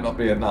treatment might not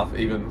be enough,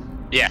 even.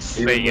 Yes,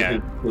 even there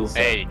you go.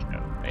 There you go.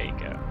 There you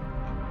go.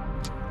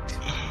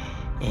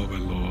 Oh my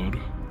lord.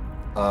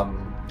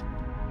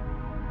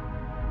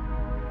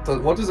 So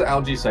what does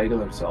Algie say to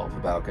himself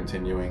about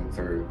continuing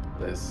through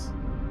this,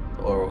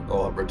 or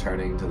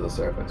returning to the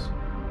surface?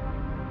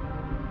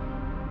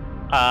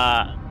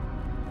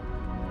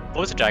 What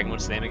was the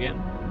Dragonwood's name again?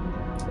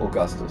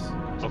 Augustus.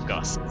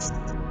 Augustus.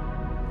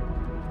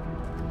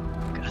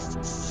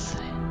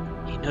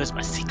 He knows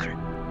my secret.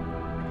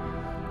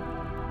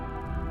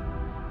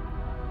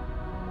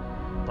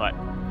 but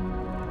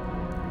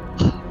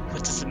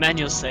what does the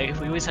manual say?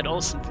 We always had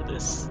Olsen for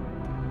this.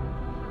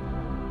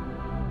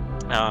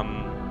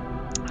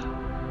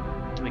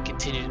 Do we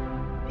continue to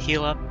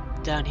heal up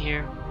down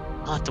here?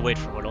 I'll have to wait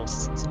for what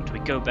Olsen says. Do we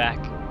go back,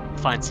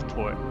 find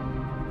support,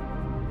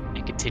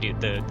 and continue?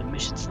 The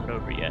mission's not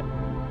over yet.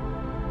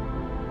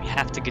 We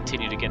have to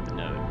continue to get the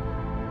node.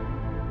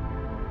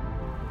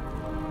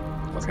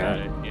 That's Okay. about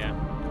it, yeah.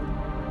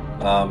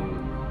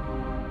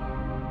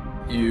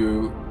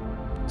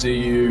 Do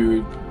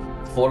you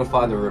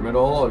fortify the room at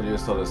all, or do you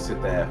just sort of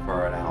sit there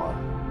for an hour?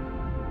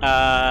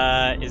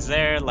 Is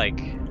there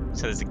like,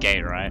 so there's a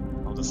gate, right?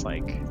 I'll just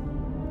like,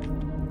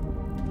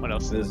 what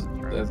else? There's a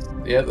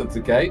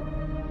gate.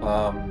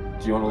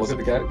 Do you want to look at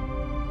the gate?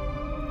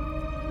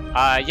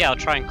 Yeah, I'll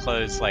try and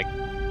close like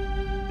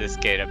this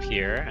gate up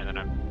here, and then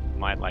I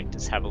might like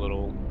just have a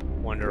little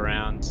wander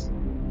around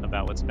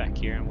about what's back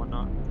here and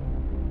whatnot.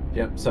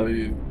 Yep. So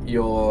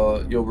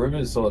your room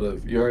is sort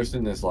of, you're just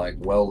in this like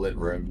well lit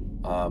room,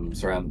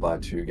 surrounded by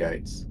 2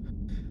 gates.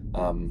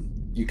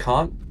 You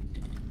can't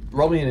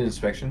roll me an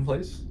inspection,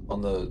 please,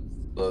 on the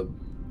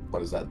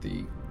what is that?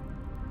 The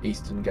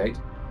eastern gate.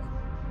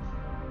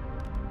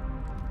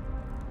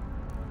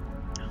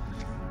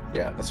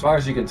 Yeah. As far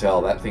as you can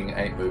tell, that thing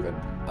ain't moving.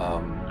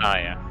 Oh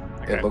yeah.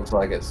 Okay. It looks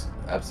like it's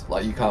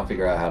like you can't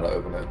figure out how to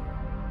open it.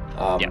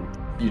 Yep.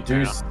 You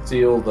do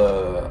seal the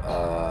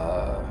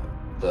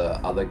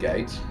other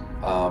gate.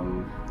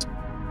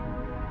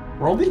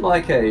 Roll me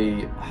like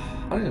a,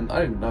 I don't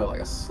even know,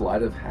 like a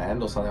sleight of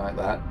hand or something like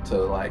that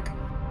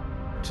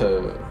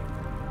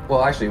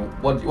well, actually,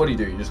 what do you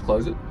do? You just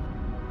close it?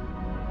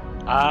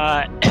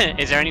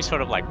 Is there any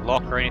sort of like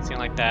lock or anything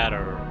like that,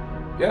 or?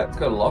 Yeah, it's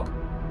got a lock.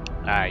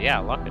 Yeah,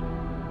 I'll lock it.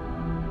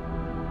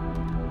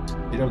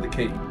 You don't have the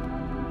key.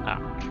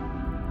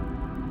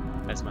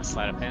 That's my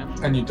sleight of hand.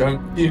 And you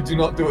do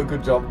not do a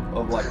good job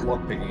of like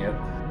lock picking it.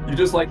 You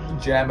just like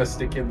jam a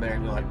stick in there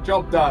and you're like,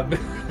 job done.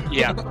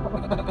 Yeah.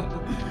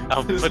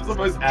 This is the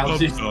most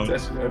ouchy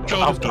session ever.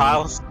 I'll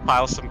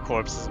pile some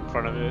corpses in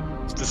front of it.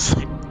 Just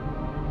like...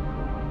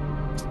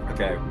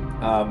 Okay.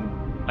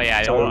 Oh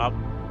yeah,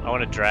 I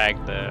want to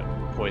drag the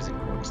poison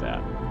corpse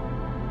out.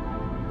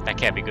 That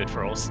can't be good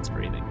for Olsen's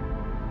breathing.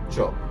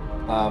 Sure.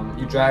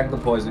 You drag the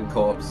poison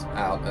corpse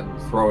out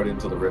and throw it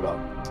into the river,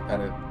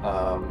 and it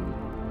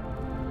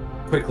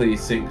quickly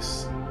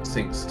sinks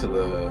to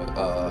the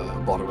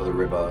bottom of the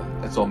river.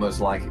 It's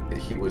almost like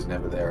he was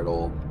never there at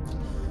all.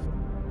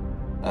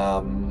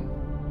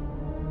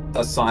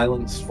 A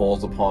silence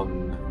falls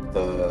upon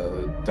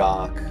the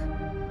dark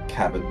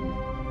cabin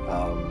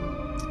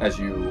as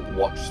you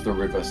watch the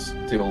river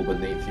still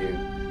beneath you.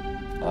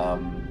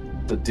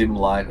 The dim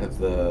light of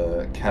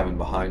the cabin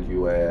behind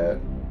you, where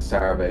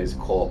Sarave's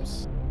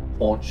corpse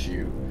haunts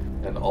you,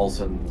 and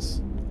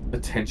Olsen's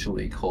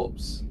potentially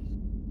corpse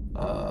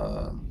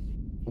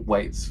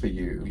waits for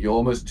you. You're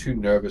almost too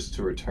nervous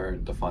to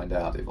return to find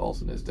out if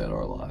Olsen is dead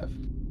or alive.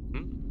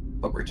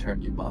 But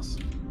return you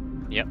must.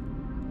 Yep.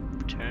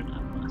 Return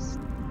I must.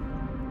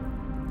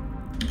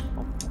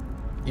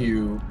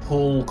 You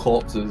pull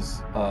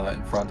corpses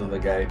in front of the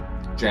gate,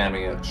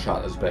 jamming it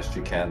shut as best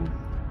you can,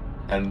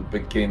 and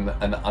begin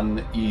an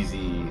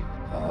uneasy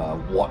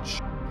watch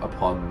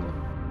upon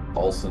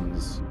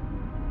Olsen's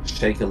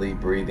shakily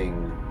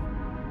breathing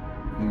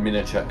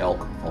miniature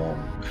elk form.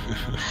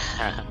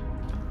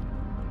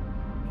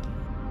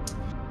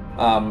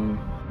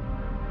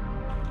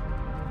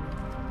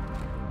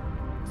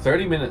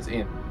 30 minutes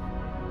in,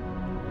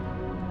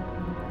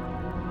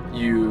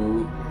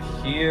 you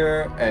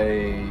hear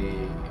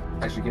a...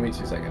 Actually, give me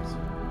 2 seconds.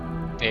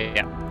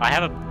 Yeah, I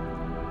have a...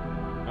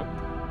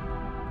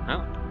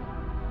 Oh.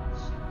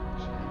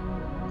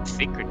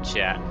 Secret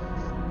chat.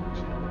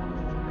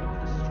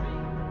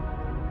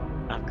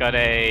 I've got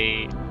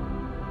a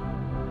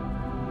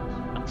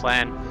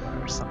plan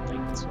or something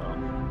as well.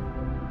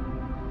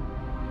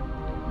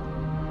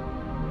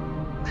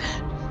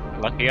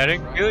 Lucky I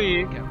didn't kill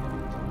you.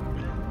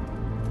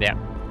 Yeah.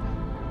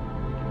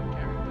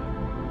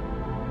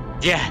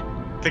 Yeah.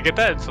 To get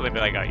that, so they'd be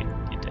like, "Oh,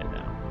 you're dead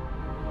now."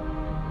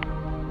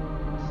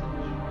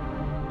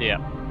 Yeah.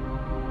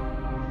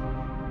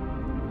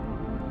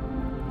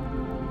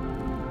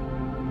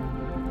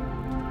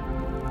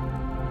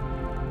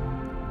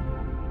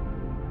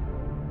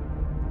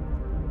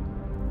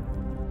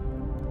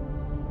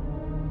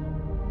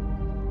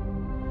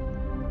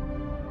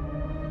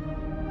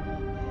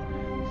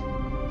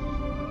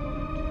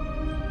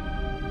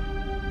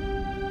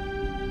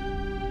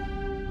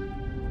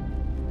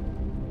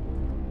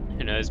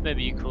 Who knows,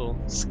 maybe you could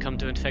succumb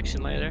to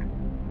infection later.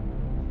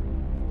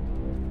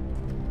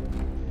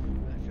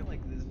 I feel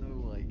like there's no,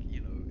 like,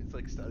 you know, it's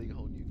like starting a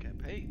whole new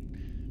campaign.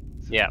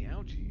 Yeah.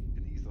 Algae,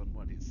 and he's on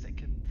what, his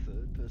second,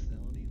 third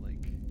personality,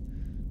 like...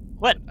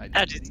 What?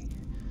 Identity?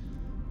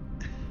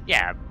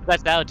 Yeah,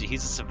 that's Algae,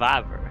 he's a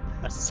survivor.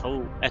 That's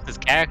his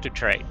character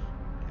trait.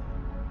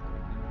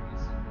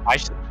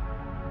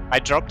 I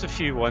dropped a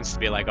few once to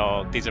be like,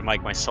 oh, these are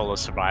like my solo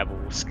survival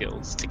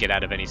skills to get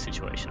out of any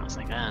situation. I was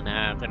like, ah,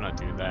 nah, better not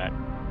do that.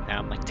 Now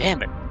I'm like,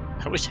 damn it,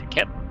 I wish I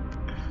kept.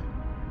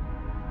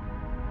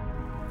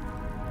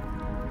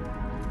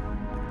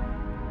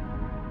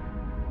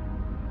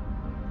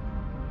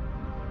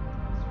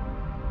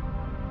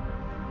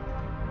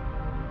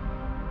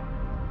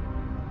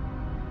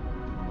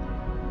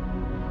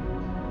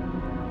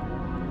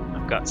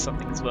 I've got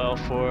something as well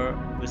for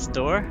this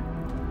door.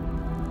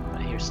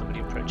 I hear somebody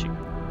approaching.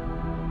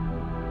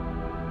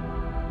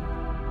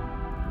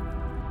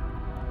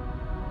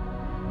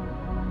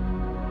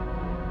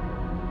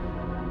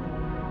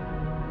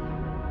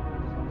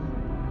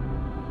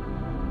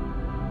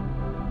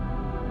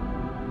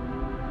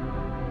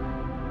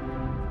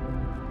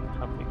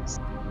 How big is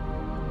it?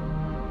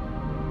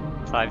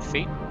 5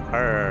 feet?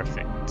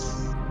 Perfect.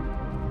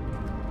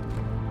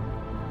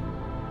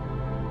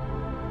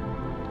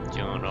 Do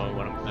you know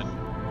what I'm gonna do?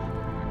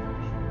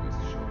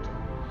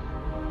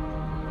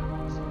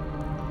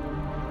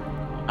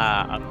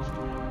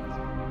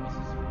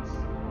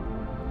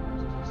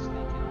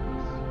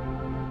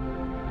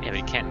 Yeah, but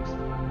he can't.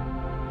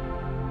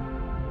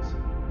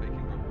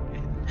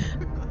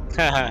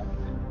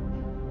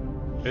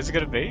 Who's it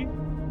gonna be?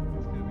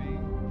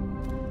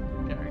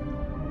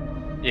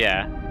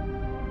 Yeah.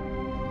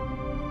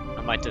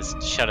 I might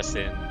just shut us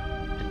in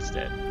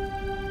instead.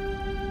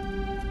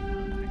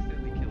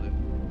 Accidentally kill him.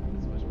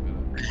 That's much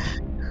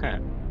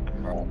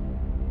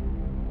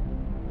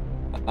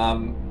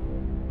better.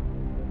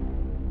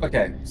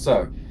 Okay,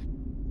 so.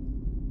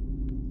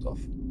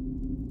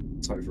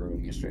 Sorry for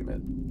ruining your stream,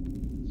 Ed.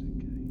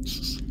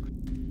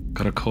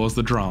 Gotta cause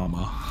the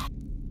drama.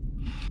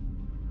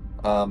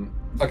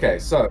 Okay,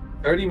 so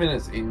 30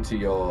 minutes into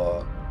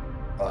your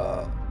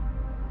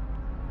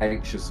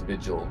anxious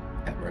vigil,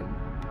 Cameron,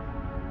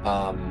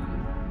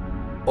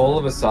 all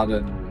of a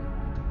sudden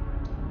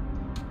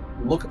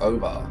look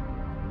over,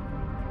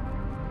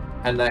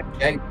 and that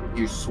gate that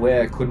you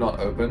swear could not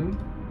open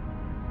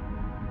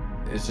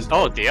is just...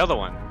 Oh, the other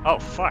one. Oh,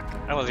 fuck.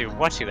 I wasn't even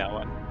watching that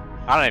one.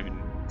 I don't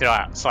even...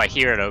 So I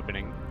hear it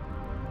opening.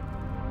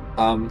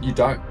 You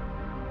don't.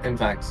 In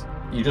fact,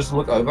 you just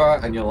look over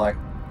and you're like,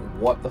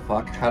 what the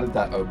fuck? How did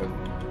that open?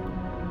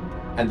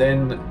 And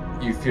then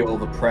you feel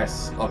the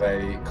press of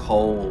a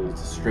cold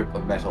strip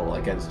of metal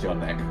against your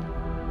neck.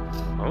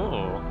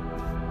 Oh.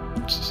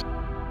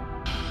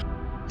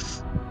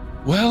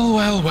 Well,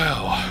 well,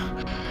 well.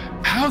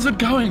 How's it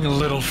going,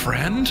 little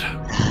friend?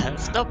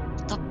 Stop.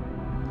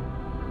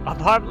 I'm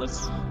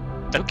harmless.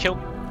 Don't kill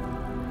me.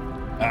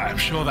 I'm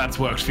sure that's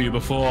worked for you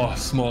before,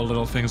 small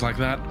little things like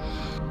that.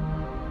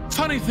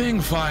 Funny thing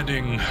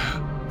finding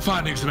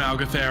some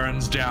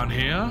Algatherans down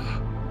here.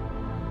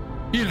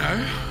 You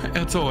know,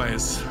 it's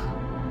always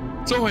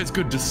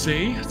good to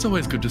see. It's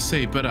always good to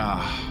see, but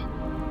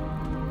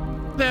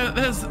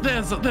there's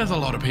a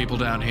lot of people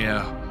down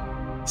here.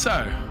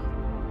 So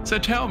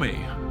tell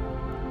me,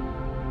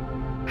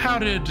 how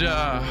did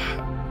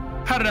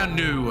our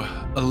new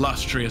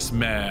illustrious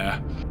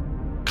mayor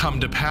come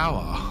to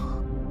power?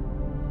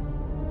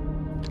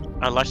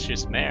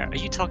 Illustrious mayor? Are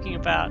you talking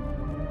about?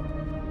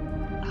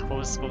 What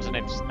was her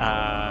name?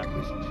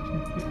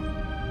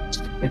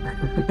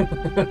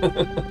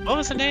 What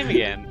was her name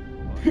again?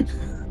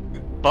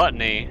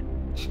 Botany.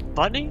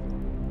 Botany?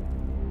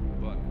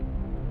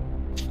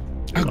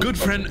 Our good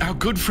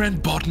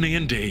friend Botany,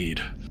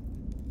 indeed.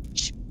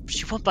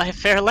 She won by a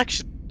fair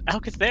election.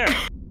 Alcathera.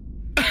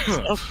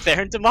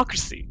 Fair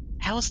democracy.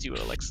 How else do you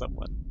elect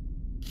someone?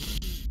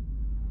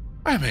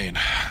 I mean,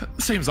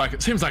 seems like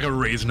a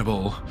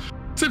reasonable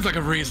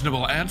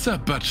answer,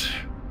 but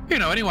you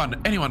know,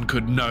 anyone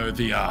could know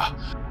the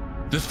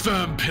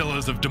firm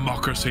pillars of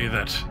democracy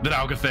that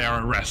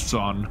Algathera rests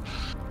on.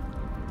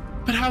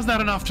 But how's that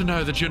enough to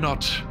know that you're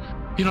not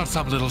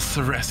some little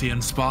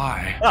Ceresian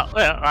spy? Oh,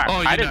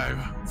 I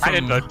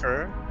didn't vote for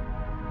her.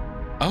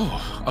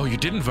 Oh, you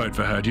didn't vote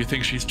for her. Do you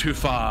think she's too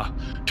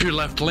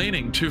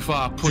left-leaning, too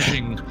far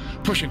pushing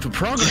for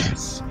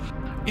progress?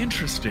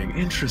 Interesting.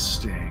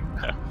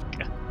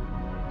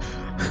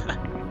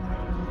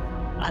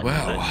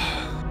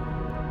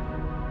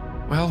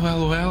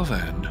 Well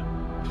then.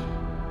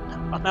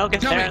 I'm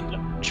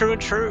Algathera, true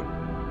and true.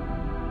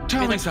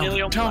 Tell me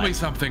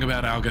something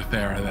about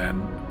Algathera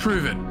then.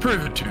 Prove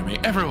it to me.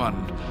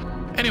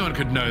 Anyone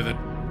could know that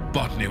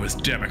Botany was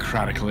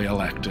democratically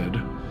elected.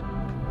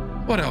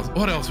 What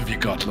else have you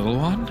got, little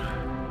one?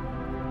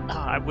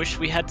 I wish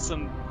we had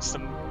some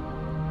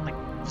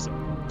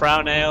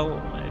brown ale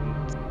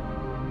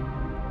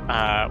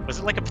and was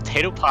it like a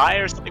potato pie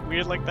or something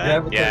weird like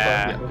that?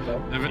 Yeah.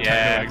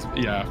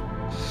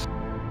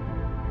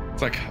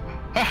 It's like,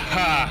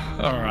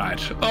 all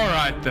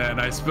right then.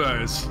 I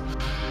suppose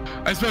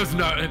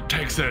no. It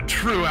takes a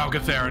true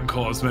Algatheran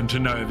Corsman to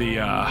know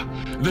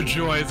the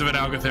joys of an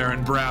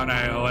Algatheran brown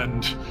ale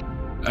and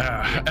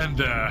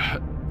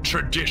the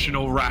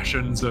traditional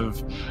rations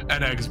of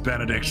an Eggs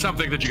Benedict,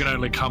 something that you can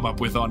only come up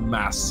with en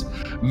masse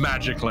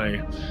magically.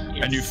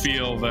 Yes. And you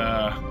feel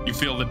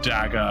the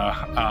dagger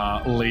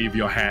leave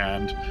your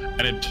hand,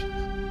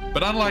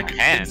 but unlike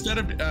instead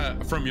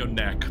of from your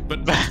neck, but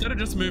instead of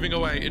just moving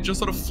away, it just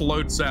sort of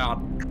floats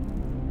out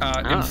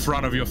in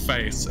front of your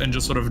face and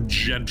just sort of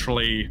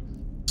gently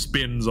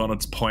spins on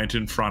its point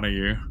in front of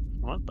you.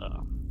 What the?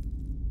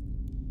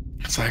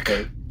 It's like,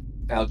 Okay.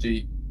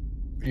 Algie,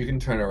 you can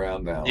turn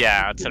around now.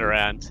 Yeah, I'll turn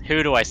around.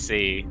 Who do I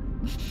see?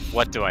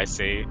 What do I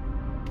see?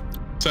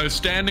 so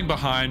standing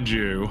behind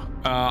you,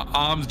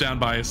 arms down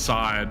by his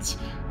sides,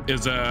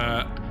 is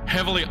a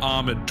heavily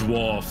armored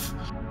dwarf,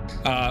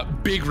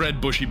 big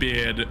red bushy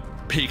beard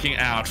peeking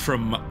out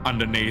from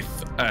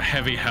underneath a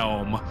heavy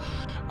helm,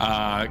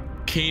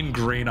 keen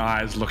green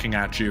eyes looking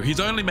at you. He's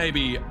only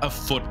maybe a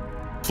foot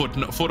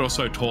or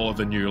so taller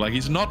than you. Like,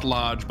 he's not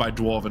large by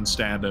dwarven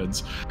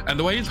standards, and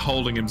the way he's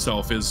holding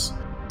himself is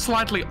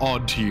slightly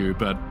odd to you,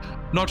 but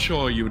not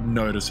sure you would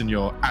notice in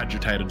your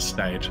agitated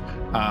state,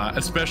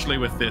 especially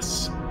with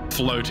this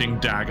floating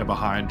dagger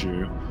behind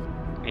you.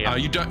 Yeah.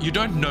 You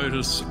don't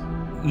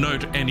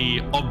note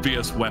any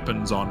obvious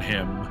weapons on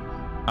him,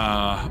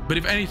 but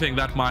if anything,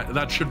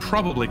 that should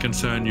probably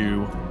concern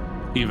you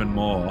even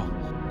more.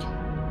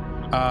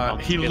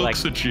 He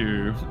looks at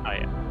you, Oh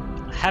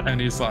yeah. and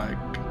he's like,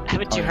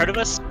 Haven't you heard of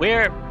us?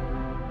 We're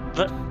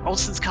the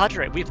Olsen's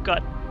cadre. We've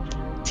got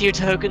tier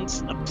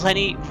tokens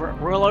plenty.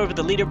 We're all over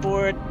the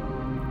leaderboard.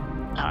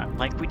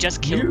 Like, we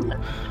just killed a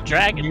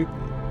dragon.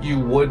 You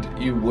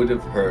would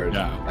have heard.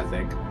 Yeah. I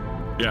think.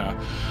 yeah.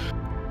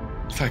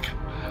 It's like,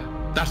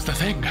 that's the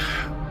thing.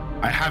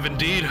 I have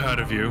indeed heard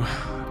of you,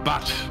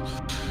 but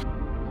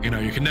you know,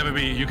 you can never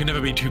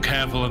be too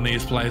careful in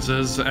these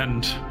places,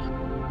 and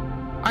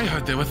I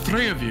heard there were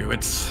 3 of you.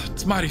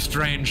 It's mighty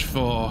strange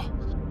for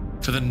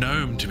the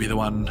gnome to be the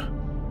one.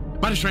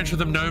 Mighty strange for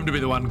the gnome to be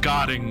the one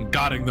guarding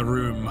the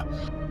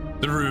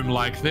room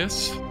like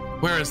this.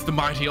 Where is the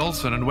mighty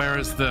Olsen, and where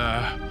is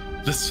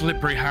the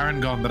slippery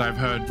Harangon that I've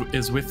heard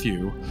is with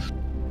you?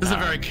 This is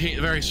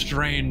a very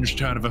strange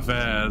turn of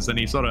affairs, and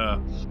he sort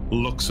of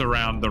looks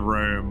around the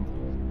room,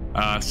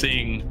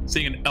 seeing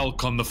an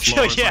elk on the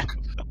floor. Yeah.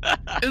 Like,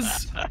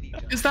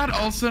 is that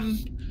Olsen?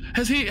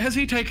 Has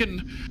he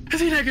taken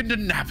to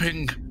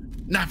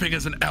napping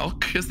as an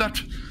elk? Is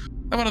that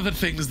one of the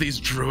things these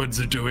druids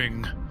are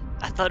doing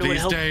I thought it would these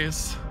help.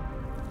 days?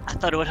 I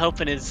thought it would help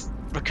in his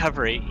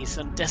recovery. He's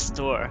on death's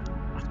door.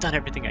 I've done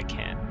everything I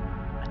can.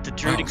 At the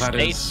druidic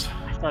state,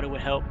 I thought it would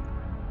help.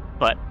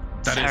 But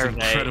That is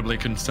incredibly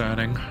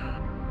concerning.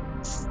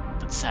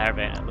 But Sarve,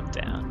 I looked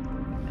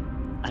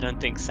down. I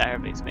don't think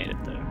Sarve's made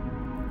it though.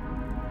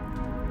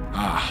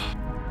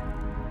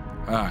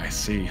 I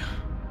see.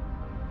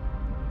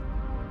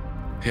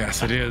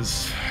 Yes, it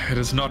is. It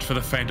is not for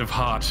the faint of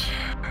heart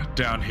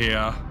down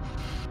here.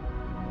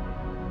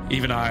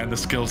 Even I, and the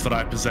skills that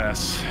I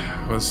possess,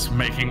 was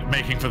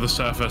making for the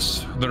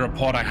surface. The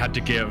report I had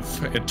to give,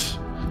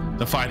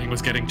 the fighting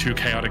was getting too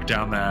chaotic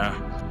down there.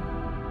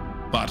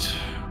 But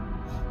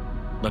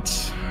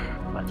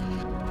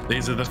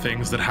these are the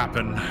things that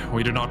happen.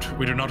 We do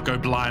not go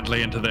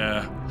blindly into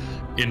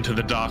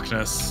the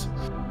darkness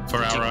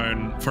for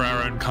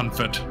our own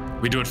comfort.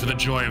 We do it for the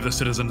joy of the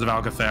citizens of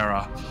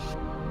Algathera.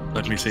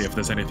 Let me see if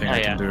there's anything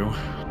I can do.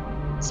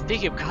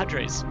 Speaking of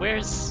cadres,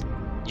 where's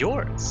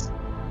yours?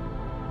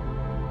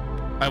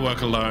 I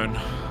work alone.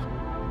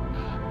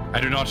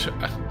 I do not.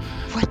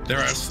 What? There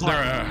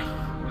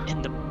are.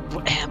 In the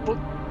handbook?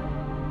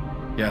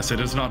 Yes, it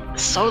is not.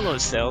 Solo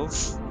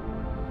cells.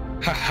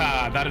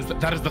 Haha,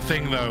 that is the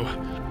thing, though.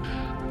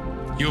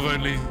 You've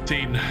only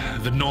seen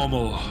the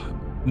normal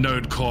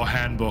Node Core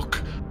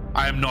handbook.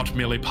 I am not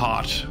merely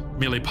part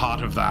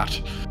of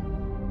that.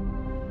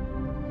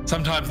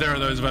 Sometimes there are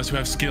those of us who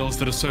have skills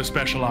that are so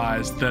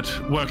specialized that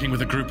working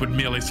with a group would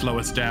merely slow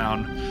us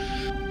down.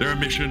 There are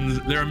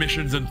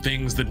missions and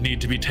things that need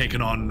to be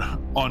taken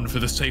on for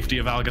the safety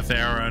of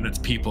Algathera and its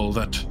people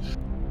that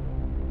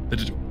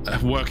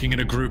working in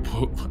a group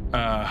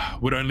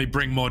would only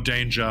bring more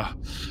danger.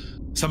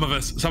 Some of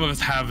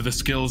us have the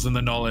skills and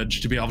the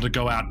knowledge to be able to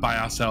go out by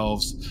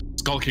ourselves,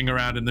 skulking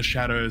around in the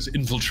shadows,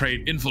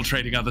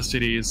 infiltrating other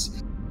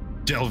cities,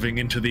 delving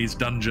into these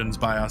dungeons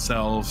by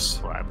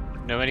ourselves. Well, I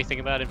don't know anything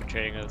about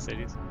infiltrating other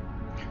cities.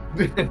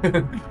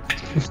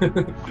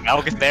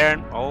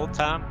 Algatheran, old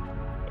time.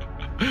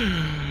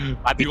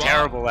 I'd be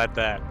terrible at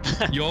that.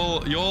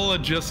 Y'all are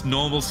just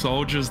normal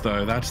soldiers,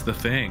 though. That's the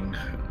thing.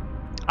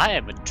 I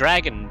am a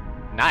dragon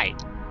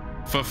knight.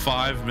 For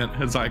 5 minutes,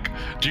 it's like,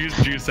 do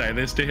you say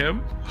this to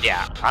him?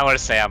 Yeah, I want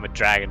to say I'm a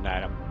dragon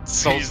knight.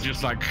 He's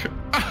just like,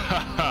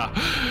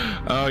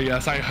 oh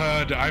yes,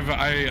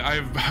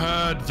 I've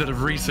heard the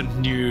recent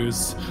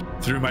news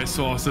through my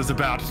sources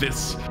about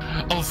this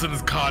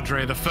Olsen's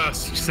cadre, the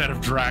first set of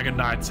dragon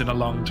knights in a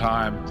long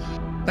time.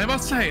 I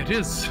must say, it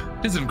is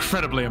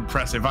incredibly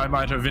impressive. I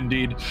might have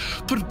indeed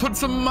put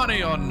some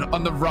money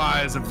on the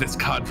rise of this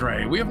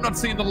cadre. We have not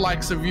seen the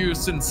likes of you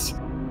since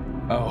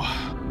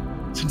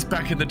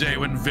back in the day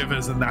when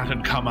Vivers and that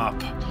had come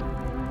up.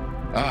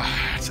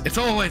 It's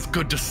always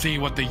good to see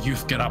what the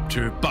youth get up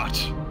to,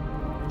 but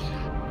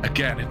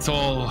again, it's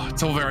all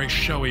very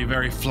showy,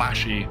 very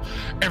flashy.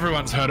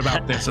 Everyone's heard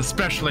about this,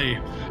 especially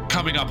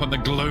coming up on the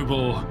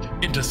global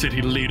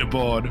intercity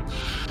leaderboard.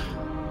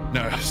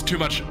 No, it's too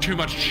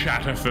much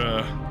chatter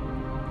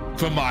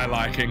for my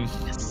liking.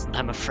 Yes,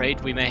 I'm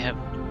afraid we may have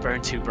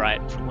burned too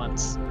bright for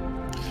once.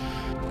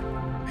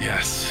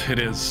 Yes, it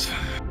is.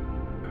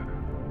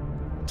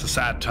 It's a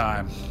sad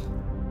time.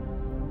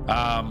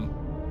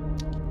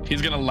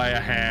 He's gonna lay a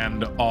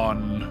hand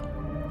on...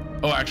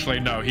 Oh,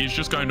 actually, no. He's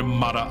just going to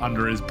mutter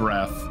under his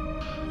breath,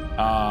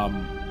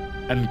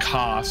 and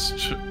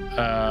cast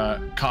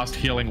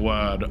Healing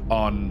Word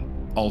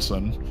on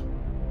Olsen.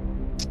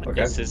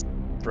 Okay. This is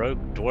broke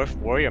dwarf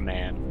warrior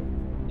man.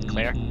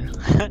 Cleric?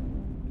 Mhm.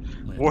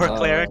 War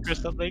cleric or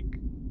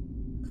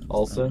something?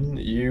 Olsen,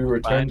 you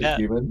return Find to out.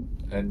 human,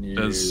 and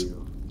you.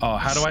 Oh,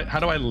 how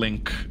do I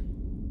link?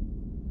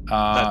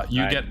 That's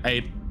You right.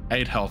 get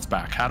eight health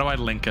back. How do I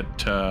link it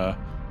to?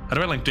 How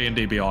do I link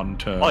D&D Beyond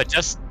to? Oh,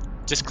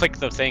 just click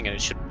the thing and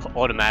it should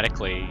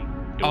automatically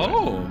do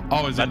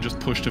it. Is that just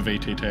push to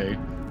VTT?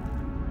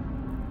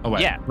 Oh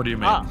wait, Yeah. what do you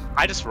mean?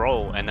 I just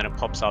roll and then it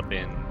pops up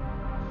in...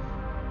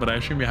 But I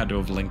assume you had to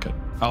have linked it.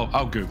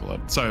 I'll Google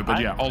it. So, but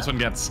yeah, Olsen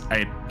gets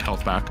 8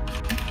 health back.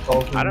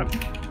 Olsen, I don't...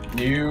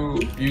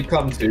 You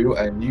come to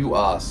and you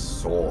are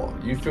sore.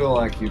 You feel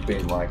like you've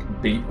been like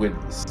beat with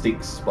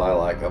sticks by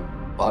like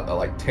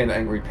 10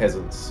 angry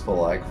peasants for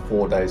like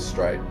 4 days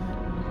straight.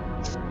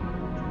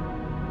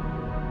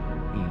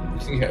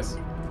 Yes.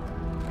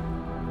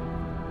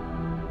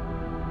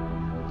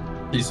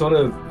 You sort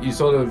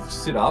of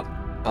sit up,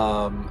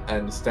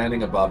 and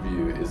standing above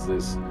you is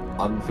this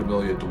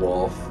unfamiliar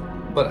dwarf,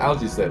 but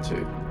Algy's there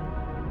too.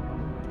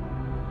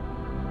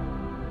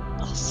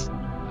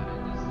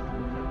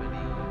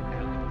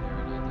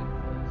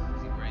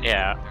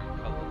 Yeah.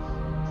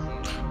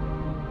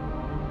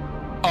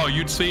 Oh,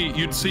 you'd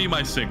see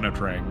my signet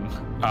ring.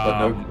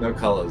 But no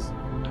colors.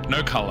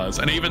 No colors,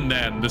 and even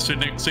then, the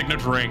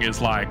signet ring is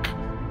like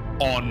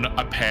on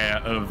a pair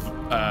of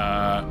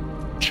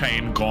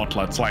chain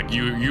gauntlets. Like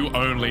you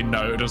only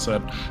notice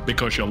it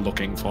because you're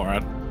looking for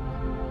it.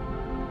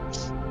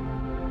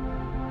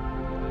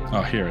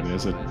 Oh, here it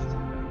is.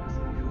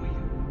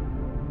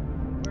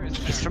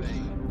 He's from...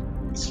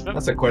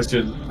 That's a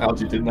question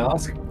Algy didn't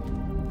ask.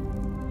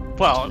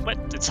 Well, but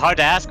it's hard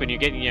to ask when you're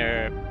getting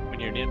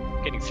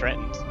getting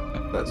threatened.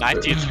 That's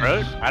Knife to your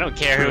throat? I don't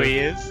care who he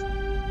is.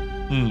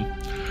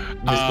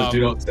 Mister,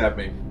 do not stab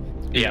me.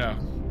 Yeah.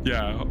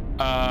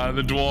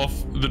 The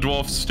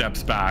dwarf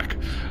steps back,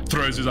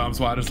 throws his arms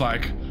wide. It's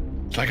like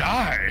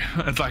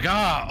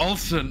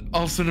Olsen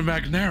and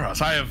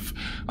Magneros. I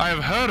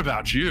have heard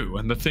about you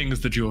and the things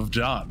that you have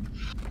done.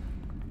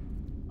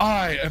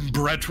 I am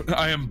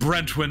Brentwin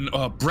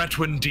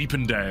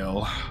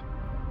Deependale,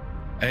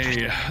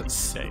 a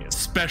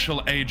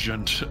special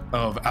agent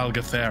of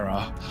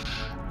Algathera.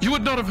 You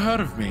would not have heard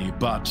of me,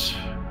 but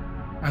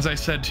as I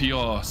said to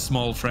your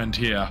small friend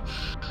here,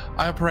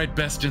 I operate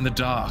best in the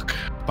dark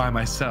by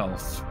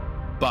myself.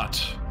 But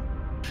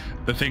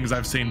the things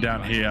I've seen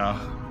down here,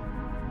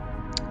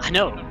 I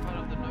know.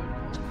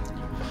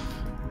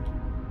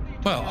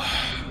 well,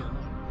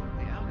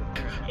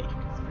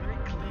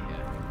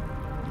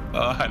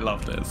 oh, I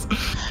love this.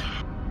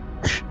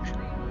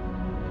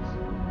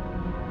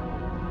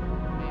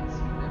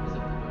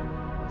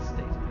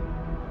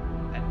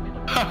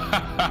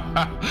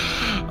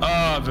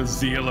 Ah, the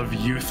zeal of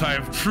youth.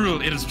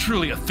 It is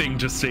truly a thing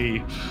to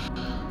see.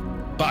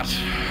 But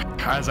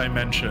as I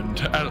mentioned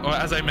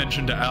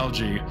to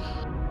Algy,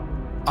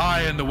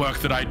 I and the work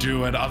that I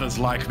do and others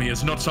like me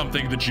is not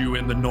something that you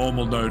in the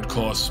normal node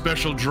course,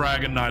 special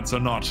dragon knights or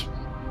not,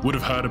 would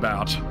have heard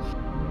about.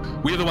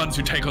 We are the ones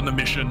who take on the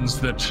missions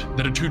that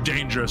are too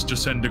dangerous to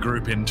send a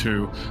group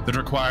into, that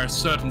require a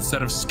certain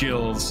set of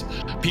skills,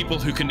 people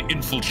who can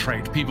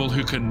infiltrate, people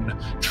who can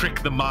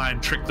trick the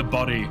mind, trick the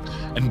body,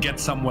 and get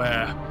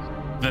somewhere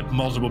that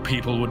multiple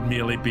people would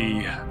merely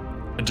be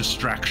a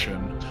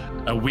distraction,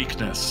 a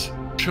weakness.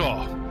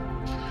 Sure,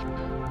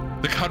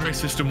 the cadre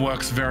system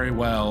works very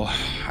well,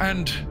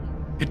 and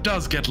it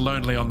does get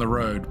lonely on the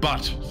road,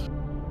 but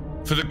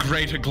for the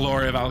greater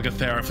glory of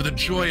Algathera, for the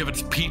joy of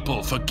its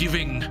people, for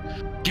giving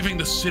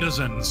the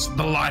citizens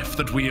the life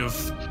that we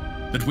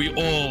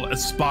all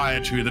aspire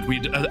to, that we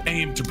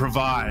aim to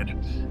provide,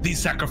 these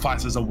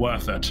sacrifices are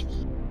worth it.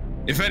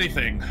 If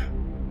anything,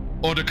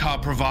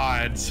 Audakar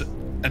provides,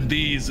 and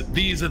these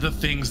are the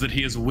things that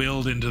he has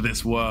willed into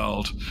this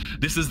world.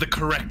 This is the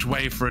correct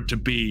way for it to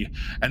be,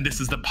 and this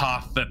is the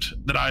path that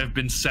I have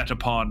been set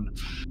upon,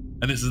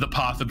 and this is the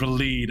path that will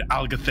lead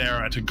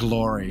Algathera to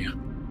glory.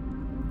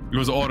 It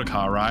was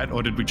Audakar, right?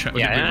 Or did we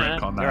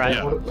retcon that? right.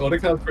 Yeah.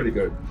 Autocar's pretty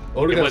good.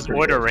 It was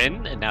order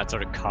in, and now it's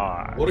order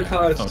car.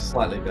 Autocar is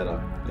slightly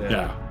better.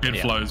 Yeah, it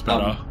flows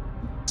better.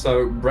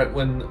 So,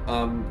 Brentwin,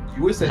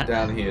 you were sent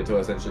down here to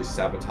essentially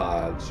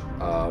sabotage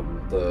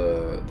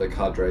the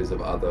cadres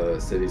of other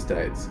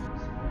city-states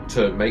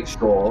to make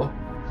sure...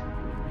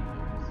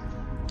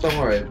 Don't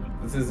worry,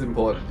 this is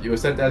important. You were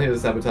sent down here to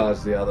sabotage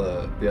the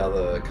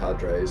other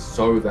cadres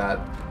so that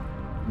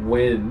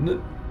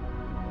when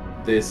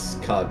this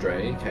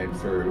cadre came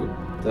through,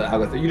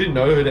 you didn't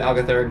know who the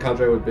Algatherian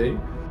cadre would be,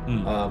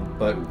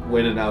 but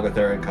when an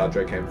Algatherian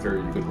cadre came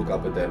through, you could hook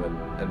up with them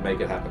and make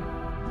it happen.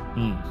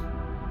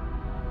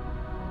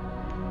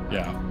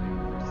 Yeah. For a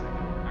second.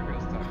 I'm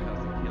gonna start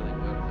casting healing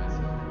word on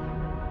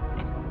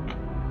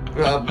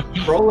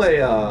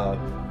myself.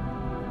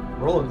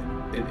 Roll an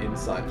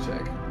insight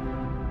check.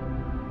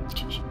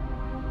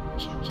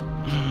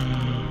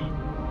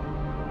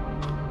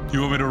 You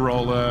want me to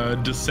roll a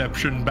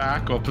deception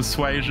back or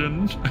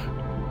persuasion?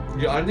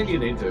 Yeah, I don't think you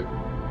need to.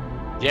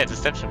 Yeah,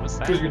 deception was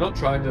that. Because you're not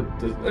trying to.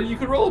 You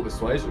could roll a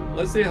persuasion.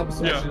 Let's see how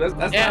persuasion. Yeah.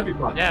 That'd be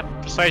fun. Yeah,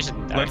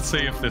 persuasion. Let's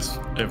see if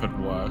it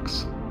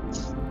works.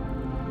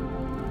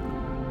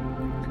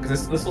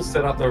 Because this will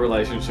set up the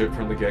relationship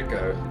from the get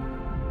go.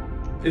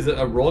 Is it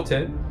a raw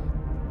 10?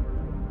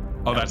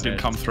 Oh, that did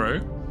come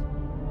through.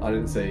 I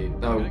didn't see. I'm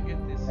No. gonna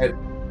get this Hey. a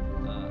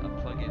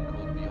plugin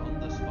called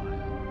Beyond the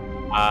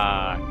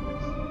Spire.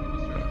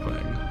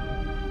 Thing.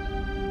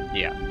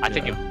 Yeah, I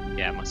think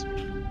Yeah. it must be.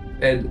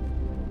 Ed,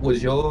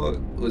 was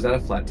that a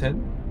flat 10?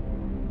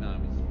 No, it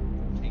was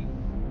 14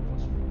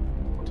 plus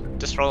 4.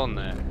 Just roll on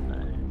the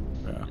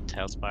Yeah.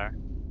 Talespire.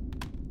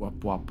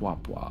 Wop wop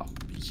wop wop.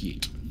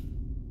 Yeet.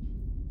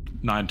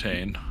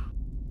 19.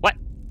 What?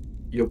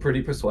 You're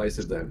pretty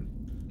persuasive then.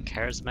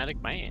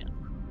 Charismatic man.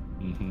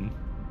 Mm-hmm.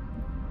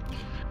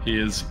 He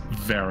is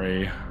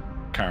very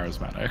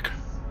charismatic.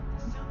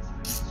 This sounds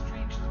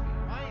strange to me.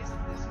 Why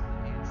isn't this in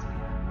the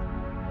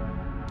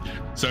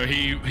ANC? So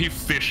he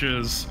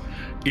fishes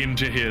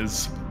into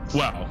his,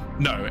 well,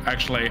 no,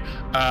 actually,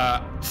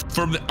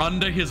 from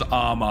under his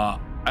armor,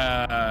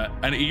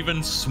 an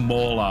even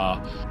smaller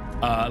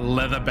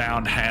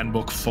leather-bound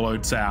handbook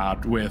floats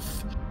out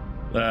with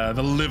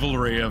the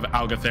livery of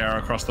Algathera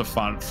across the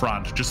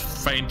front, just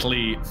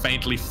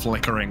faintly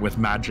flickering with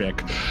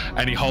magic,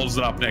 and he holds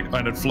it up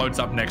and it floats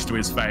up next to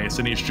his face,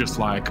 and he's just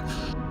like,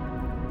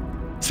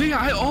 "See,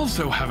 I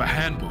also have a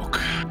handbook.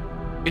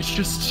 It's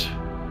just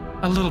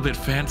a little bit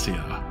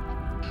fancier."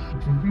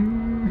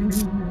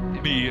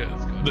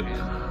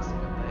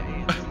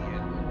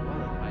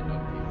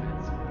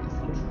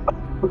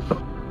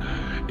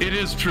 It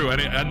is true,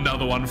 and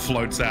another one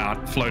floats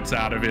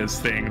out of his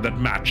thing that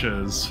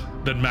matches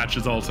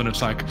Alton.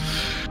 It's like,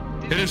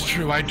 it is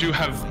true. I do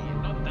have.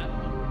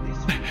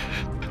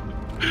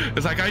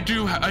 It's like I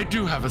do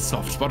have a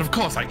soft spot. Of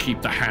course, I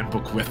keep the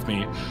handbook with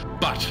me,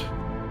 but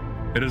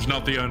it is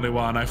not the only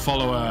one. I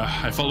follow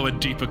a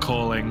deeper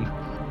calling,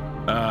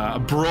 a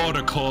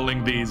broader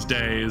calling these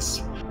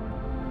days.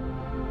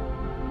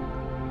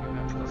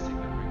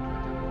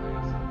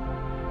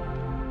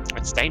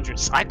 It's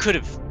dangerous. I could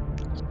have.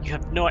 You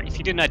have no. If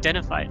you didn't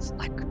identify it,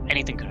 like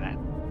anything could happen.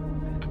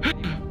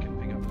 Anyone can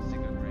pick up a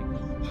cigarette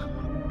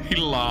ring. He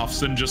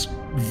laughs and just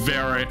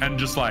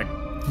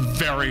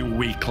very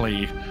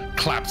weakly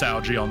claps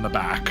Algie on the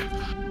back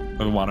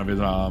with one of his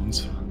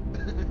arms.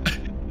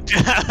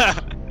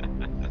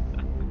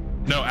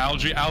 No,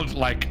 Algie,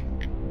 like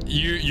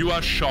you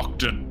are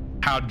shocked at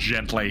how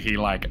gently he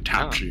like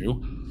taps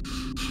you.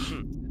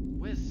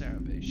 Where's Sarah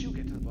Bay? She'll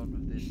get to the bottom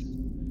of this.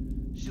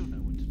 She'll know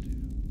what to do.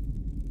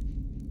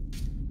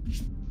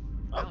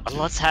 A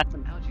lot's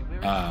happened. Algie, where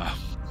is Uh,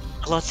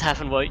 A lot's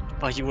happened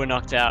while you were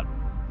knocked out.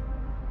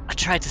 I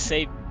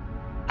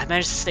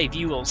managed to save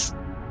you all.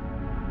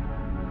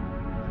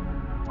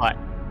 But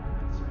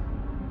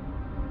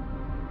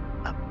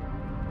I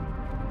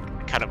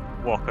kind of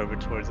walk over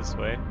towards this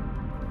way.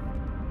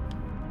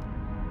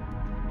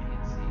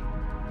 ANC?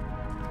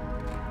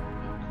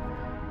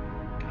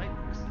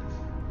 Guidebook says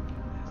there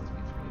has to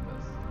be 3 of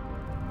us.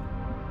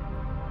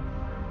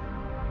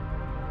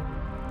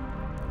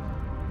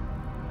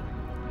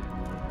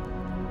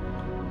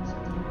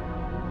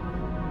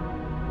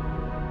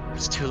 It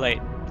was too late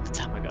by the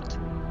time I got to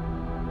it.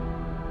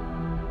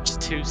 Just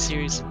 2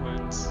 serious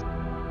wounds.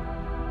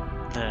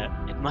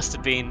 It must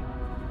have been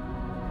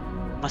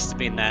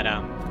that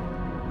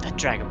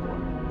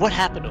dragonborn. What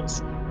happened to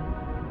us? All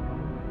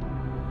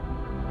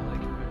I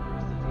can remember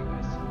is that you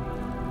guys told me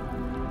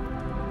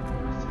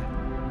this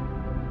happened.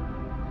 I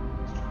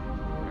was trying to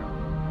figure out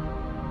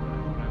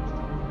what I was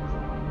doing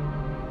before.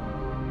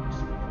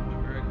 Just performed a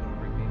miracle to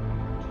bring me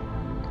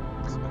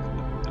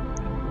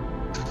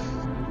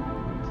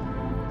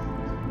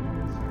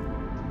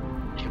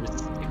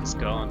It was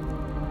gone.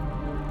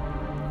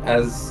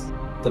 As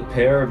the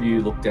pair of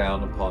you look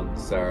down upon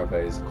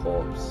Sarave's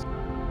corpse,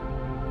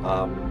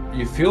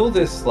 you feel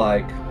this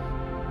like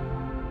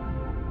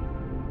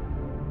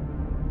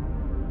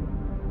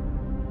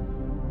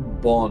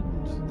bond,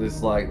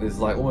 this like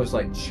almost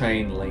like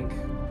chain link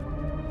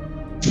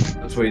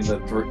between the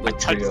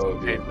trio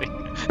of you.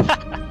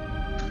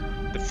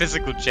 The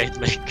physical chain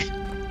link.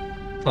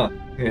 Huh,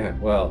 yeah,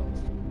 well,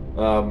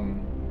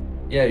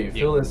 yeah, you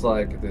feel this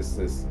like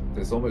this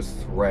almost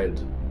thread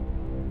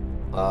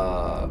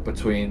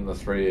between the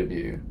 3 of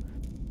you,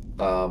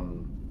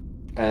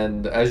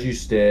 and as you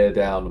stare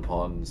down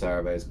upon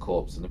Sarave's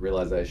corpse and the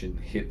realization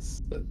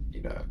hits that,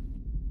 you know,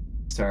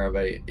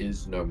 Sarave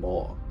is no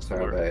more.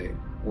 Sarave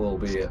will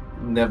be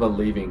never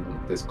leaving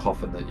this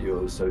coffin that you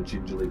have so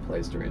gingerly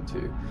placed her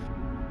into.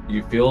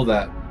 You feel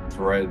that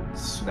thread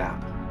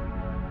snap.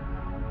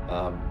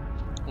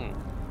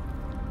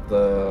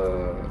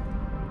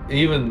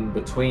 Even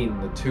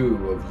between the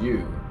 2 of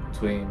you,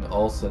 between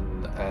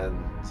Olsen and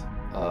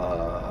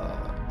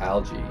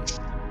Algie,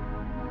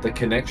 the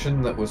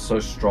connection that was so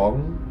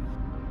strong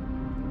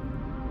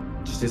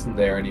just isn't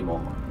there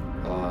anymore.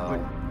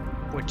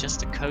 We're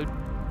just a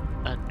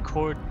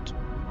chord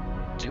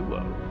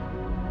duo.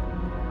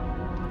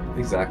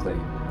 Exactly.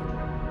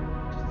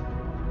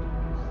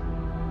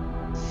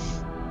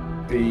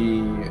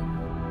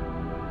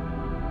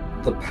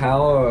 The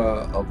power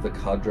of the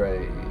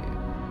cadre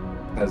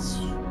has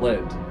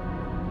fled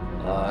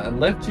and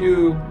left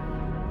you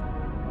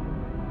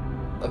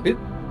a bit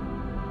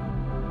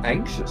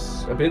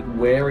anxious, a bit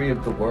wary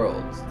of the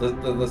world.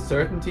 The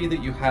certainty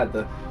that you had,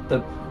 the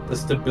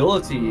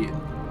stability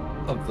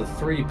of the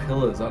three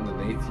pillars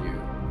underneath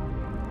you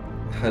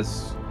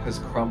has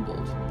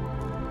crumbled.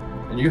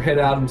 And you head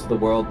out into the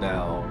world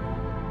now,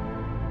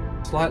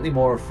 slightly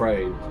more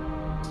afraid,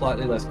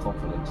 slightly less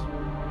confident.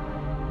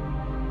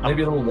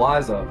 Maybe a little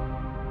wiser,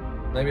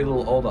 maybe a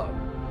little older.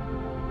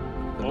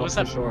 But not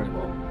so sure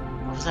anymore.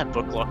 What was that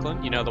book,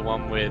 Lachlan? You know, the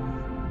one with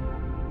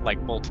like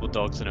multiple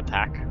dogs in a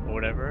pack or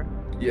whatever?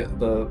 Yeah,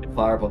 the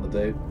Fire Upon the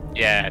Deep.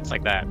 Yeah, it's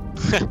like that.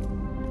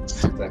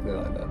 It's exactly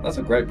like that. That's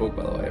a great book,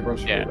 by the way. Everyone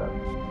should read that.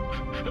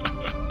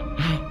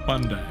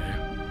 One day.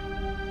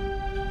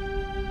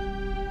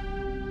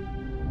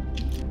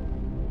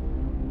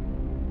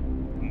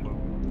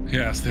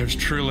 Yes, there's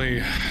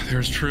truly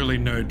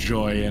no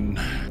joy in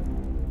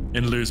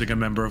losing a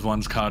member of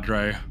one's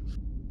cadre.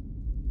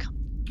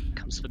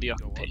 Comes with the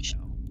occupation.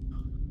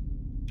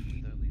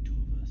 With only two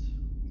of us.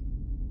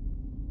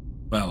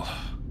 Well,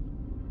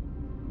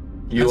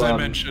 You, as I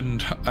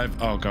mentioned,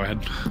 oh, go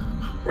ahead.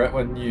 Brett,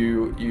 when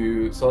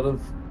you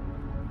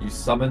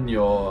summon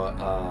your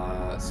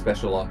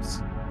special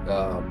ops,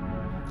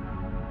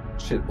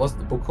 what's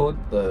the book called?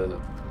 The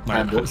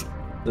handbook.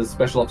 The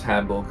special ops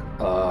handbook,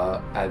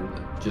 and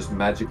just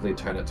magically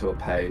turn it to a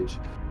page,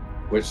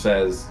 which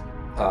says,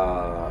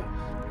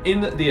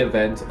 in the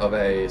event of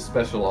a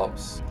special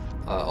ops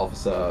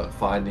officer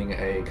finding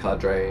a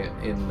cadre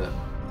in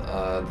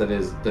that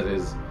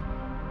is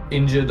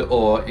injured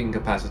or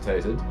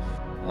incapacitated,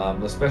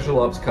 the special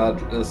ops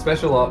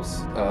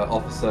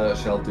officer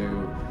shall do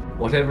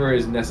whatever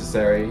is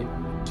necessary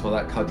for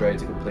that cadre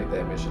to complete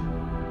their mission.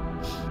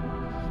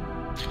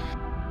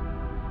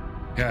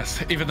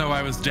 Yes, even though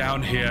I was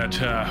down here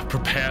to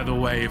prepare the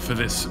way for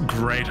this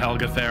great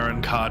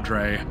Algatheran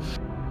cadre,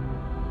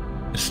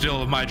 it's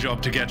still my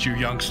job to get you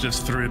youngsters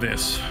through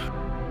this.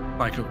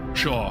 Like,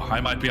 sure, I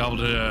might be able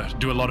to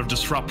do a lot of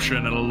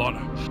disruption and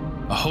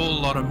a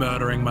whole lot of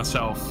murdering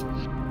myself.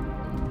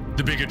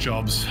 The bigger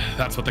jobs,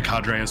 that's what the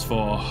cadre is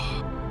for.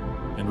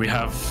 And we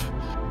have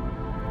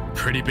a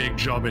pretty big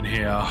job in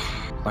here.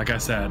 Like I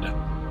said,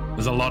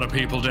 there's a lot of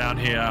people down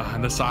here,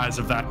 and the size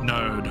of that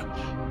node.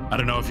 I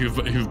don't know if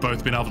you've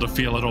both been able to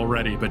feel it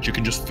already, but you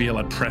can just feel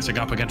it pressing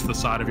up against the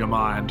side of your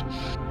mind.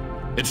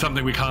 It's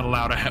something we can't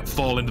allow to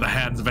fall into the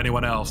hands of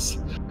anyone else.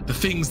 The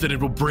things that it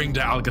will bring to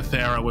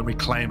Algathera when we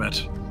claim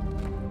it.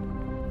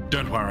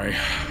 Don't worry,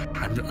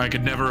 I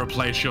could never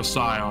replace your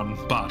scion,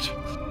 but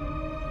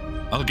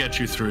I'll get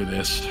you through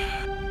this.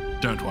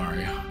 Don't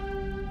worry.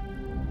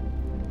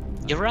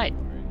 You're right.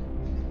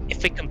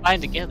 If we combine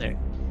together,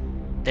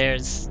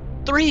 there's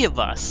 3 of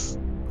us.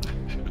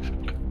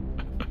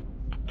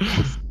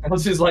 I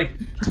was just like,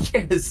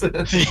 yes.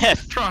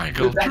 Yes.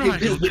 Triangle.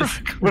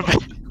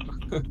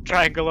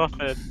 Triangle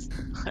offense.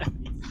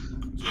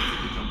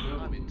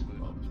 I'm into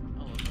it. I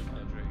love that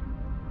cadre.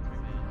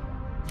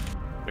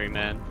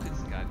 3-man.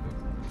 It's the guidebook.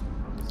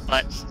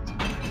 But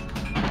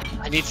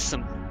I need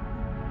some.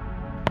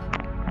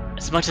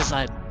 As much as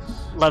I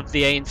love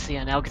the ANC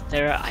and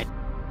Algathera,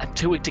 I'm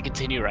too weak to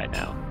continue right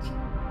now.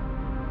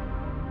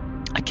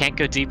 I can't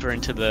go deeper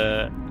into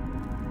the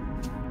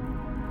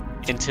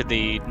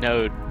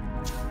node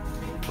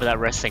without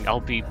resting. I'll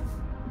be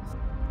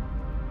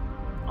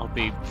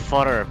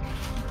fodder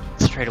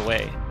straight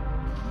away.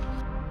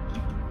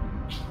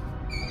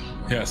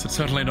 Yes, it's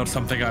certainly not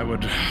something I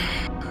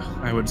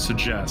would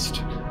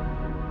suggest.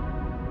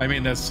 I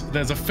mean,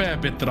 there's a fair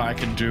bit that I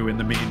can do in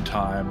the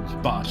meantime,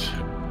 but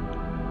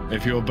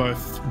if you're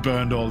both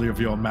burned all of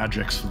your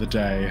magics for the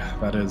day,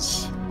 that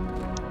is...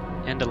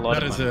 And a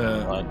lot of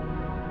blood.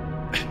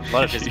 A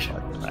lot of his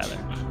blood, rather.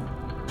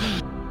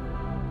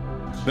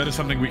 That is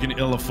something we can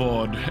ill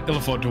afford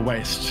to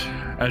waste.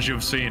 As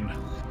you've seen,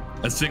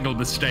 a single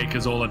mistake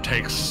is all it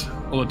takes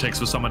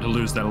for someone to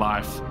lose their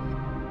life.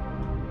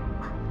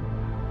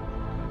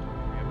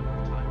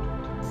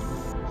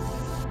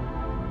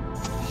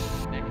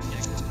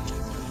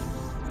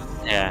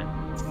 Yeah.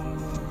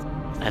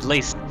 At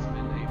least.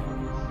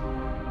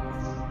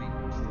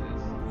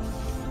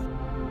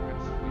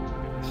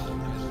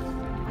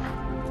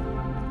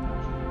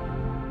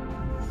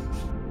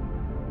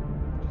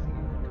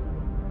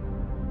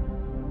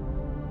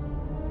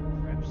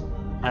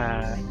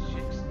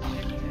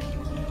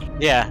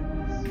 Yeah.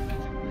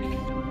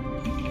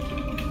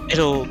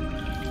 It'll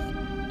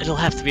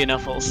have to be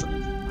enough, Olsen.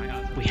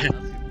 We have.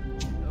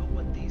 Know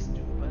what these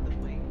do, by the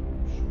way.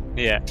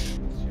 Yeah.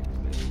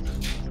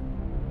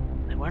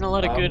 weren't a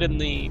lot of good in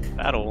the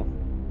battle.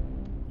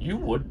 You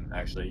wouldn't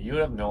actually. You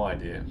have no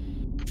idea.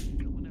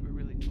 No one ever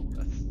really told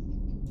us.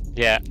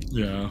 Yeah.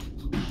 Yeah.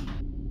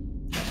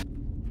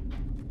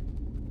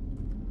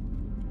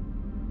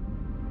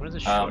 What does a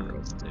short Um,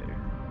 rest do?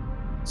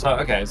 So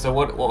okay, so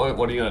what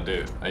are you gonna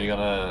do? Are you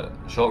gonna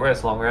short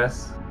rest, long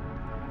rest?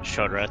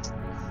 Short rest.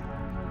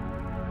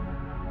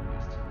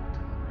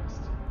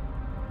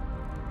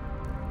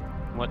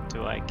 What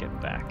do I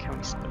get back? How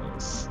many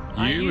spells?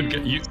 You would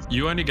get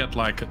you only get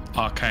like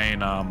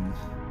arcane.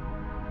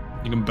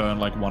 You can burn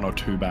like 1 or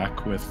 2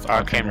 back with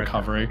arcane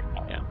recovery.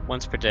 Yeah,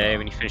 once per day.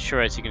 When you finish short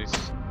rest, you can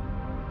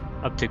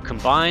up to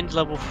combined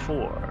level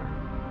 4.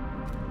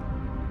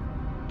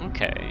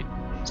 Okay,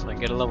 so I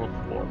get a level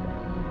 4.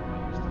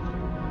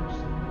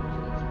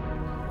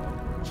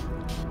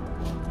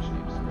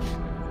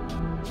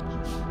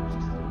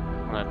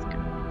 Well, that's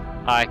good.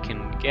 I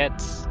can get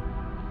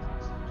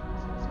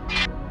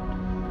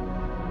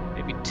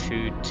maybe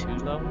 2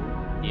 level.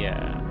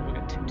 Yeah, we'll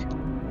get 2 level.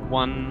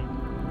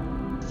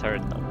 1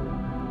 3rd level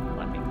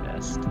might be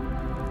best,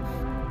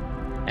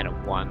 and a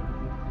 1.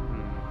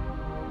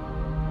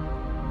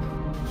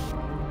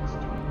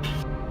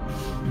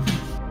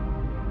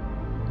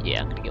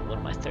 Yeah, I'm gonna get one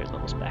of my 3rd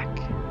levels back.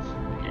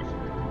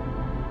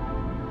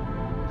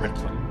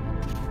 Bretwin.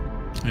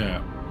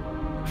 Yeah.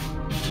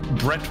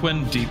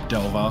 Bretwin Deep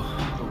Delver.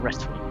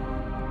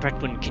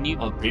 Bretwin, can you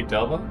Oh, Deep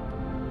Delver?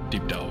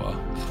 Deep Delver.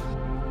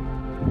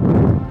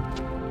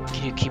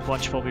 keep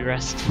watch while we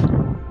rest?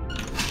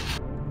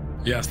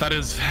 Yes, that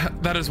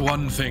is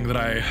one thing that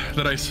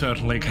I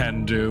certainly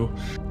can do.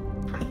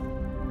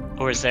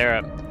 Or is there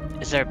a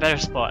better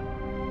spot?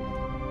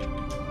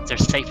 Is there a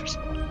safer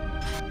spot?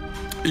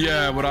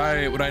 Yeah, would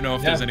I know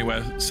if there's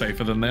anywhere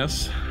safer than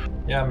this?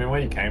 Yeah, I mean, where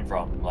you came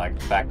from, like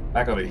back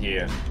over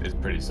here, is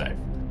pretty safe.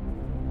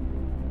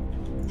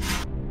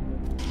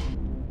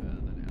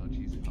 Than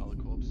algae's pile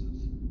of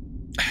corpses.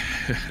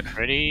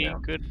 Pretty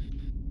good.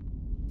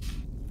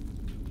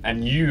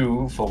 And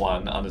you, for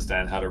one,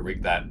 understand how to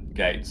rig that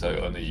gate so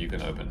only you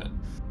can open it.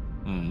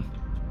 Hmm.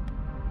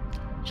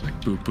 Just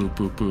like boop boop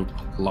boop boop,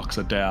 locks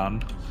it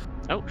down.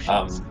 Oh shit,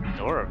 there's a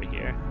door over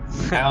here.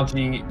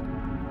 Algae,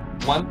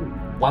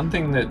 one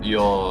thing that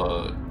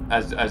you're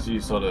as you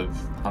sort of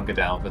hunker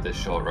down for this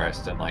short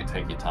rest and like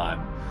take your time,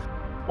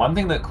 one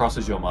thing that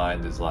crosses your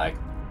mind is like,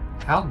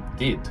 how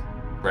did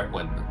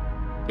Bretwin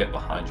get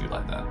behind you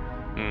like that?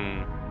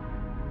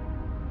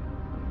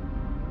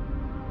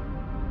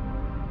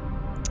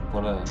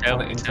 What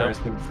an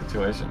interesting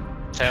situation.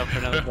 Tale for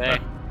another day.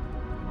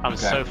 I'm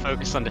so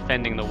focused on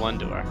defending the one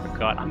door, I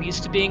forgot. I'm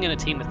used to being in a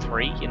team of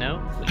 3, you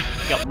know?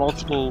 We got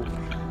multiple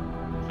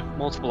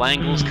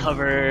angles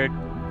covered,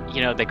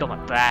 you know, they got my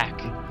back.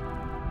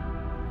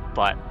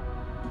 But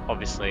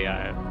obviously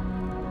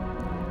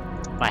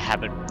my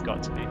habit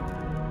got to me.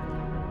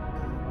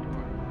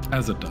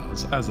 As it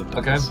does.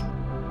 Okay.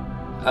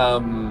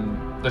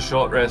 The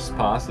short rest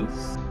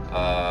passes.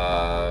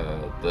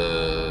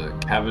 The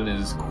cavern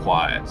is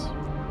quiet.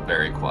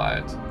 Very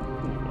quiet.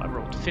 Ooh, I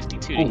rolled 52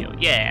 to heal.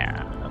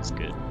 Yeah, that's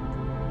good.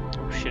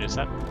 Oh shit, is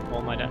that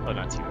all my Oh,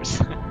 no, it's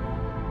yours.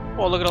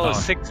 Oh, look at all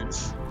those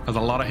 6s. There's a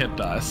lot of hit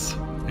dice.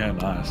 Yeah,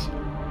 nice.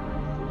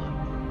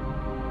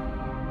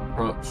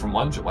 From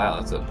one, wow,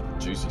 that's a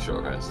juicy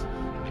short rest.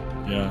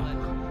 Yeah.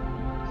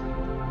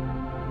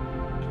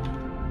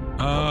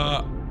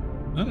 I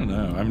don't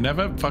know. I'm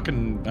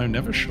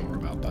never sure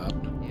about that.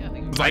 Yeah, I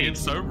think It's like,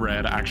 it's so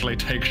rare to actually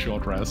take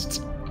short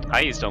rests. I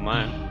used all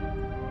mine.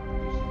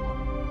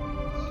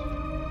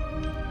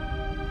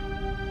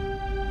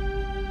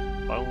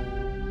 Whoa.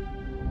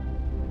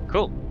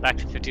 Cool, back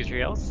to 53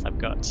 health. I've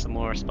got some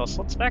more spell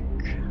slots back.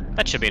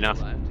 That should be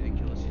enough.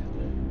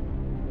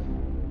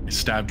 He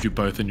stabbed you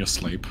both in your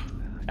sleep.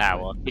 Ah,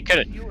 well, he could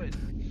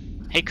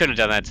have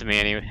done that to me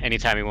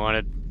anytime he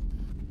wanted.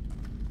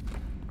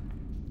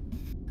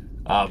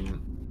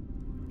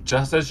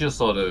 Just as you're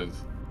sort of,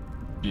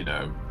 you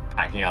know,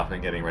 packing up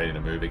and getting ready to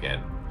move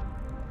again,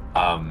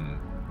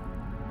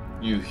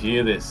 you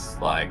hear this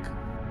like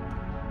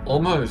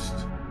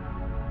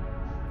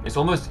it's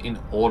almost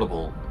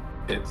inaudible.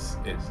 It's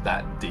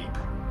that deep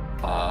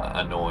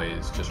a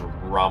noise just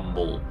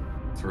rumble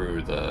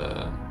through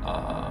the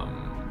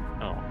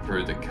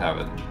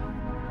cavern.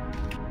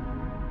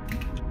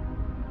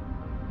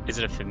 Is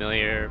it a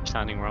familiar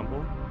sounding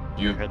rumble?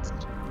 You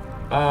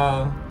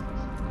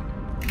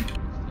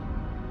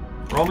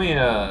roll me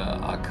a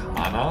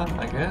Arcana,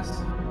 I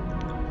guess.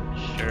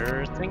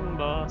 Sure thing,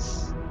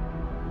 boss.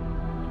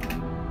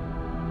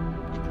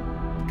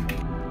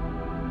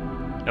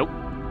 Nope.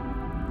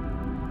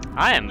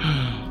 I am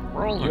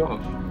rolling.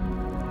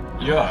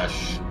 You're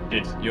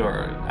shit.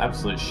 You're an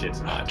absolute shit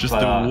tonight. Just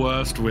the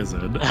worst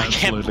wizard. I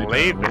can't Absolutely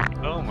believe terrible.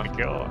 it. Oh my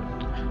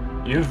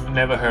god. You've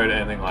never heard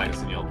anything like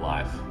this in your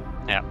life.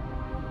 Yeah.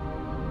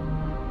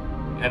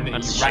 And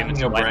That's you racking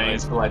your white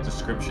brains for like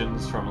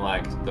descriptions from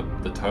like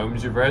the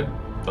tomes you've read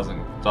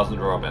doesn't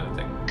draw up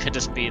anything. Could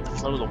just be the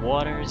flow of the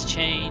water has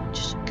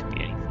changed. Could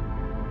be anything.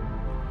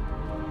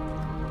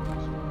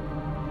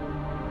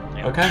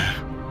 Yeah. Okay.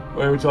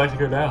 Where would you like to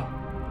go now?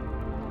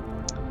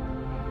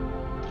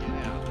 Get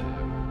out there.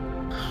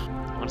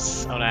 I want to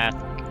ask,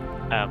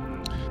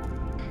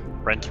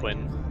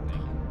 Brentwin,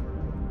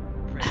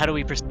 how do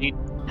we proceed?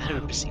 How do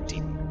we proceed,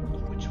 team?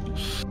 Which one?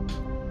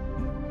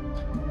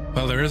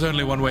 Well, there is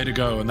only one way to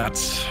go, and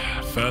that's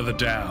further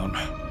down.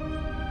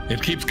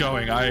 It keeps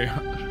going.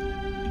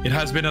 It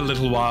has been a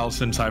little while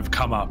since I've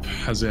come up,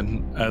 as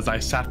I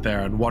sat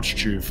there and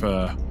watched you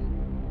for...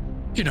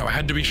 You know, I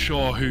had to be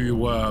sure who you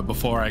were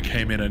before I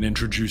came in and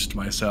introduced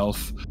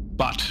myself.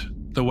 But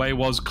the way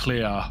was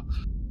clear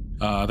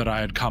that I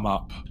had come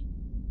up.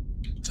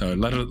 So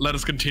let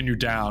us continue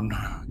down.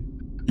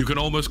 You can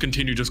almost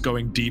continue just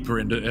going deeper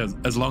into...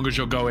 As long as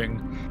you're going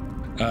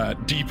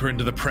deeper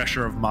into the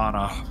pressure of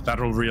mana,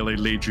 that'll really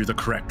lead you the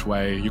correct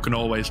way. You can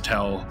always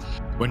tell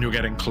when you're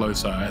getting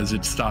closer as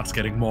it starts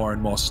getting more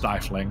and more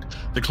stifling.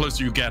 The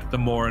closer you get, the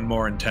more and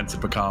more intense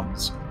it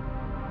becomes.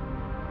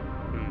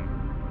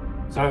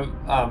 So,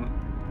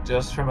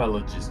 just from a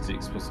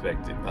logistics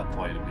perspective, that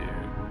point of view,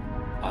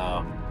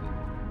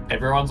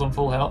 everyone's on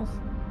full health?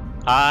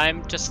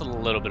 I'm just a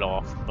little bit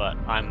off, but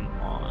I'm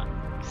on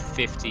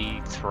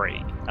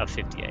 53 of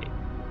 58.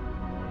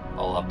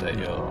 I'll update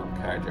your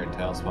character in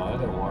Talespire,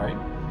 don't worry.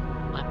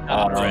 I'm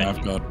not ready.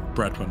 I've got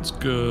Bretwin's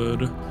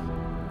good.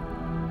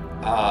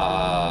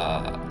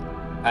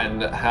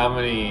 And how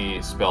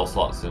many spell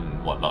slots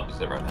and whatnot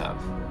does everyone have?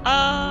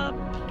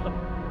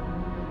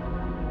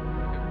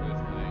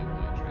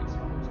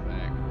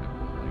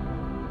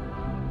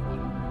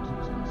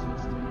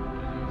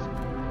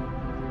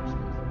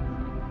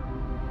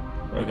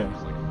 Okay.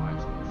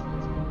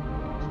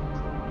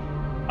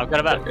 I've got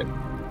about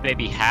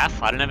maybe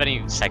half. I don't have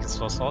any second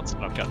spell slots,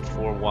 but I've got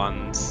 4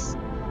 1s,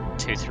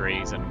 2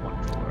 3s, and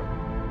 1 4.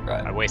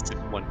 Right. I wasted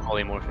 1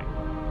 polymorphing.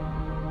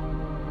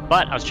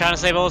 But I was trying to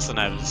save Olsen.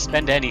 I would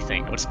spend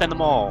anything. I would spend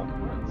them all.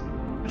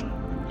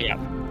 Yeah.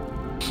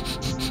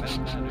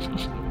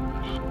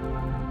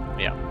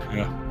 Yeah.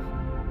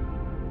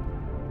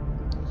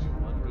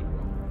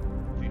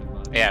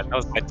 Yeah, that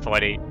was my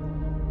 20.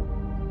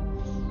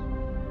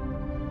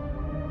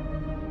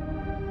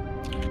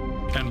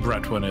 And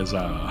Bretwin is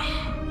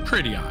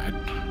pretty-eyed.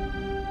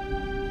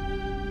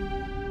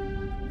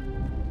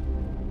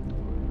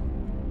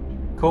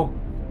 Cool.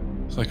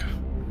 It's like,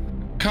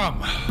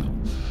 come,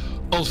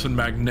 Olsen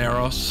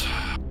Magneros.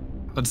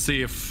 Let's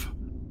see if,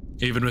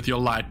 even with your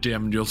light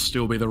dimmed, you'll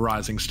still be the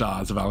rising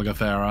stars of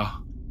Algathera.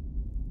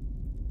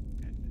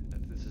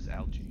 This is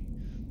algae.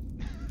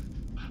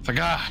 It's like,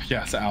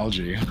 yes,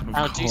 algae. Of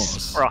Algae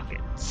course.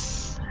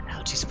 sprockets.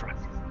 Algae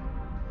sprockets.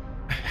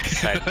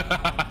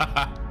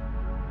 I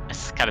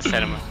just kind of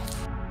said them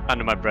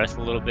under my breath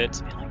a little bit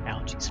to be like,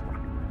 algae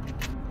sprocket.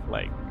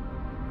 Like,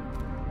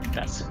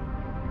 that's...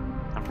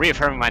 I'm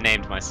reaffirming my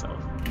name to myself.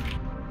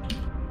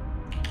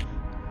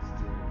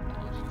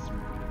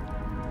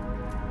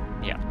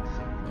 Yeah.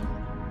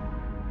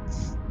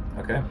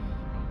 Okay.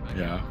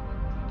 Yeah.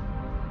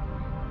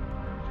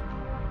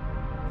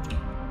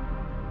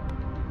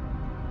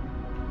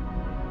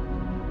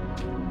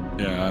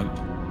 Yeah.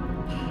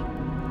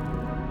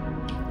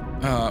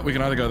 We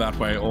can either go that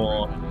way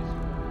or...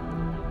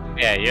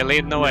 Yeah, you're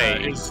leading the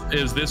way.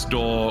 Is this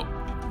door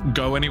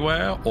go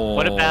anywhere, or...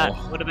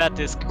 What about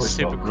this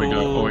super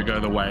cool... Or we go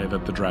the way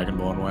that the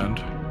Dragonborn went?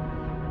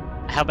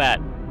 How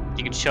about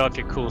you can show off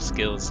your cool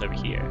skills over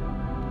here?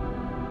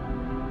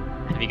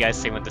 Have you guys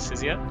seen what this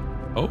is yet?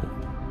 Oh,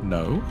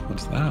 no.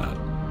 What's that?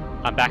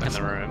 I'm back in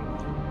the room.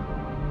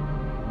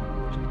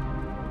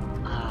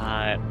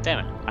 Damn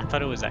it. I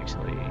thought it was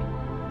actually...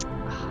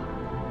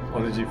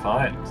 What did you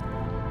find?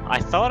 I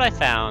thought I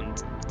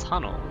found a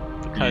tunnel.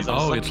 Because I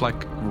was it's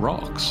like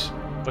rocks.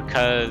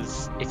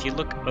 Because if you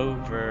look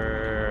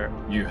over...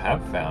 You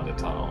have found a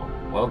tunnel.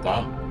 Well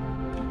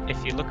done.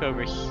 If you look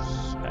over here...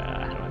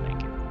 how do I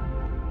make it?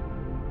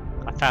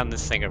 I found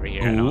this thing over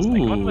here, and I was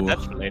like, I wonder what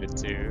that's related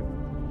to.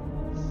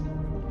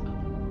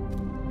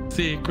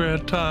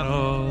 Secret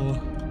tunnel.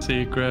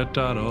 Secret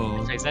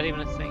tunnel. Is that even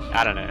a thing?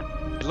 I don't know.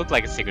 It looked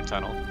like a secret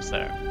tunnel, so...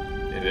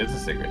 It is a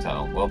secret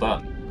tunnel. Well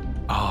done.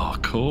 Oh,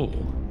 cool.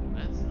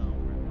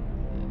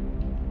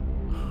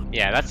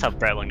 Yeah, that's how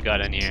Bretwin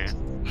got in here.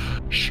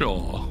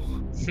 Sure.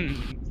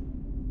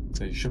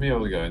 So you should be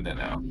able to go in there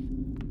now.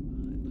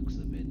 It looks a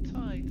bit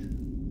tight.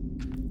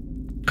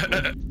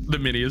 The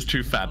mini is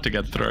too fat to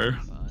get through.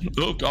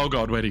 Oh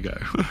god, where'd he go?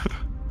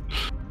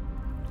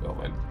 Well,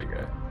 where did he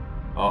go?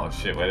 Oh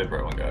shit, where did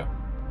Brett go?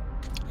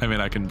 I mean,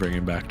 I can bring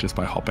him back just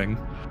by hopping.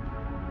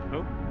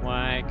 Oh,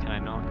 why can I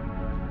not?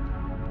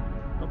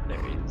 Oh,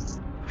 there he is.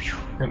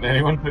 Can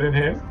anyone put in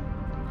here?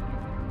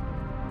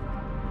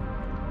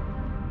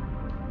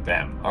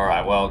 Damn.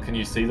 Alright, well, can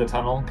you see the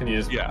tunnel? Can you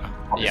just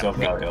pop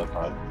yourself out the other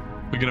side?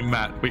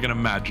 We can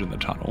imagine the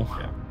tunnel.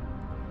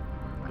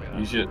 Yeah.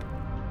 You should...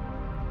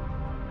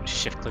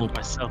 Shift click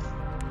myself.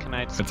 Can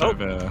I just... It's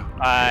over.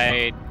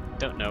 I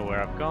don't know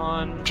where I've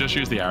gone. Just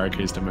use the arrow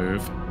keys to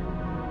move.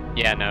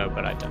 Yeah, no,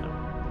 but I don't know.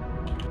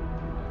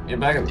 You're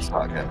back at the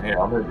start, Ken. Here,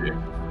 I'll move you.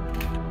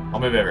 I'll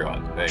move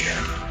everyone. There you go.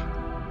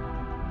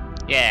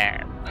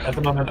 Yeah. At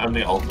the moment,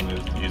 only Alton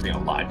is using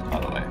a light, by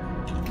the way.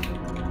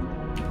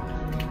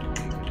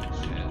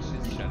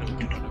 She's shadow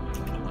in front of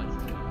her, the light's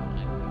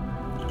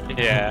behind.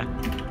 Yeah.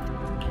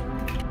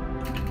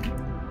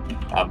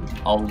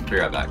 I'll be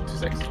right back. 2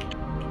 seconds.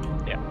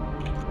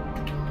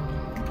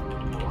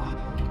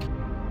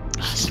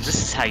 So this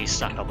is how you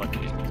suck up on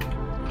me.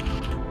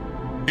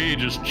 He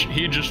just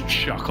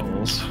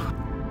chuckles.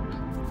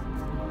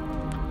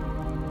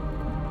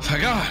 It's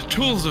like,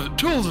 tools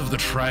of the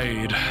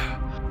trade.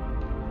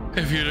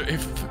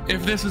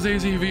 If this is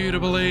easy for you to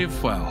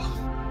believe, well,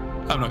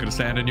 I'm not gonna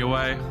stand in your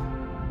way.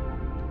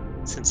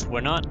 Since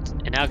we're not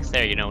in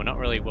Alcathar, you know, we're not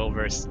really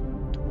well-versed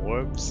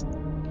dwarves.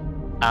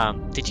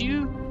 Did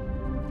you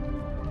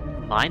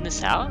mine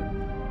this out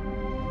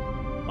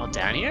while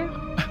down here?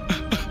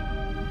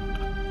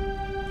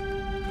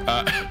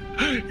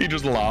 He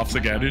just laughs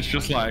again. It's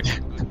just like,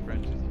 Good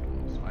friends with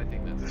them, so I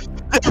think that's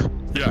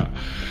yeah.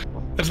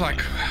 It's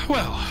like,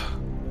 well,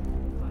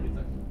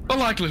 the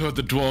likelihood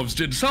that dwarves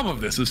did some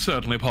of this is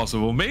certainly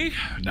possible. Me?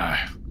 No.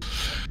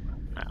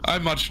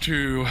 I'm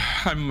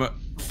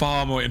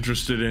far more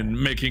interested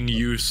in making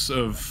use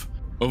of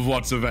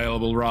what's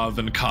available rather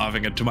than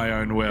carving it to my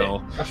own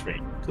will. Trust me.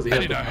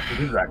 And, you know,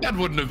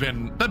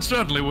 that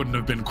certainly wouldn't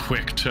have been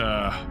quick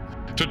to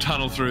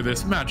tunnel through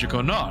this, magic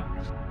or not.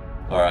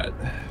 Alright.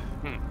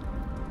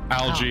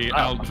 Algie,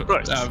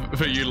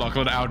 for you,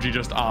 Lachlan, Algie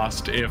just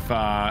asked if,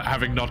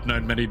 having not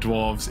known many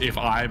dwarves, if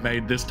I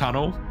made this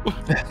tunnel.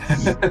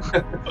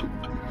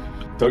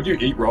 Don't you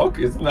eat rock?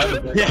 Isn't that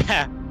a thing?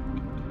 Yeah.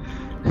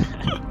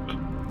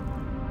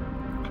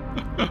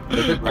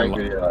 It's a great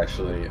video,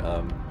 actually.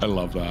 I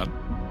love that.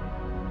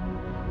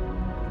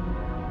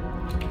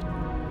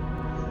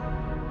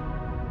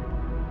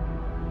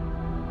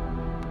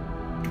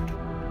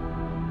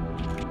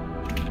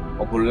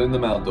 I'll put it in the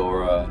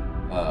Maldora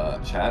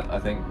chat. I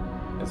think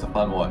it's a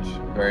fun watch.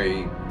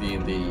 Very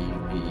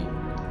D&D-y.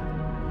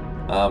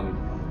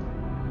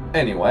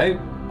 Anyway,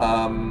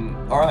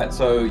 alright,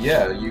 so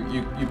yeah,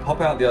 you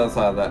pop out the other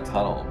side of that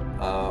tunnel,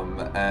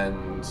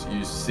 and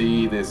you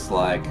see this,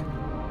 like,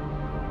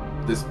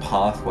 this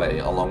pathway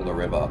along the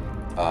river.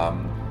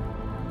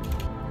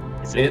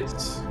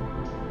 It's...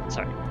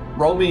 Sorry.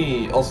 Roll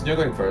me... Austin, you're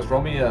going first.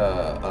 Roll me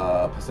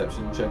a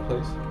perception check,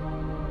 please.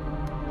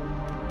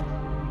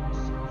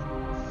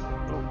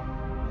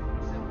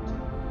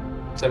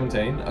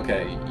 17?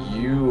 Okay,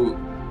 you...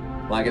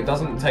 Like, it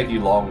doesn't take you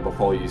long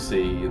before you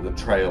see the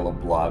trail of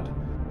blood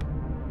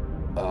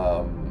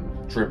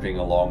dripping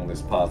along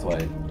this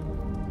pathway.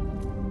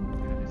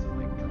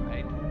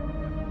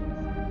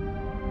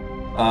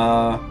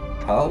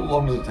 How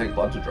long does it take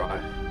blood to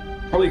dry?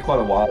 Probably quite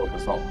a while if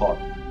it's not hot.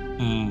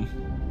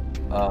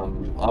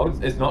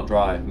 It's not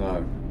dry,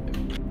 no.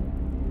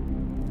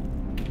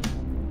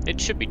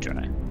 It should be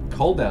dry.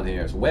 Cold down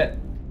here, it's wet.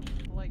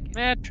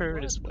 Yeah, true,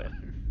 it is wet.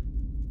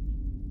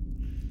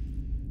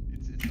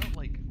 It's not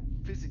like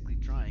physically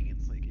drying,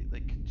 it's like it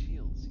like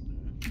congeals, you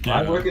know? Yeah.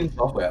 I work in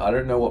software, I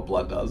don't know what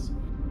blood does. It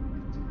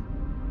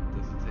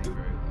doesn't take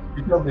very long.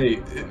 You tell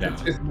me,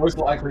 it's most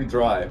likely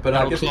dry, but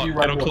I guess if you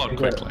run it'll your clot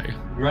finger, quickly.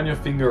 you run your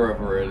finger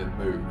over it, it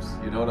moves.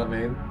 You know what I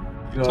mean?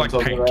 You know It's what like I'm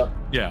talking paint. about?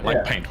 Yeah,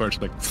 like paint, where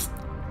it's like...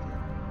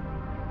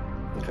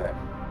 Okay.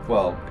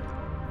 Well,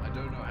 I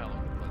don't know how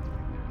long the blood's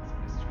been there, it's a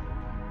mystery.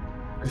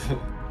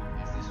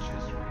 Is this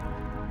chest real?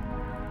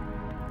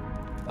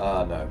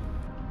 no.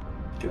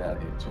 Get out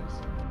of here,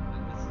 Chase.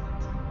 And this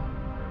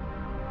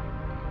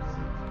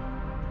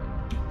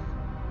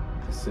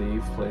is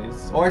Perceive,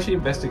 please. Or actually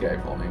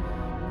investigate for me.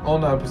 Oh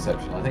no,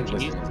 perception. I think Can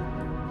you- listening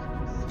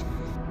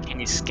is... Can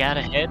you scout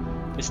ahead,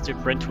 Mr.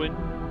 Brentwood?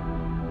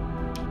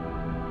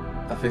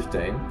 A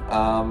 15.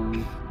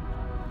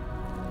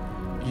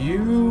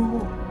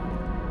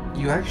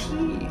 You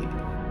actually...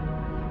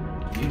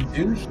 You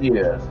do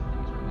hear...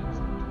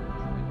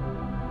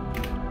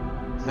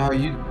 No,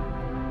 you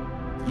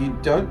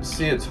don't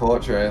see a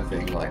torch or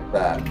anything like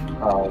that.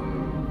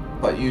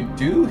 But you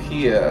do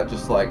hear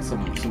just like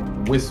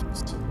some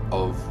wisps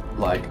of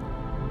like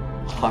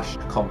hushed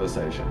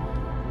conversation.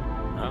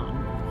 Oh.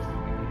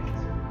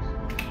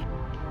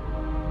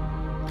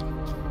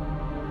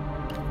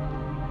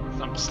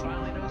 I'm just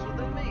finally knows what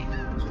they mean.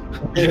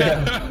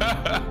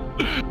 Yeah.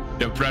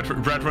 Yeah,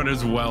 Brethren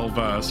is well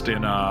versed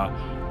in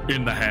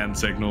the hand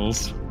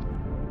signals.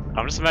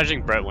 I'm just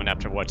imagining Brentwood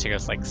after watching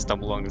us like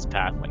stumble along this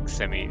path like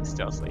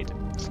semi-stealthily,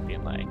 just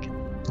being like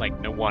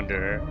no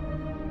wonder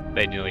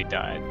they nearly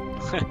died.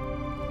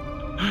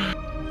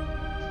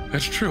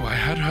 That's true, I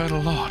had heard a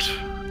lot.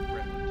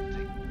 Brentwood to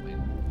take the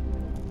win.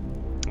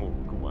 Oh,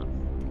 good one.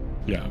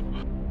 Yeah.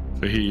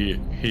 So he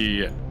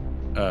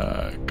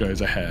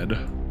goes ahead.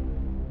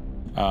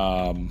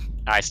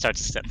 I start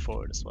to step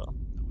forward as well.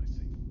 Oh, I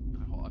see.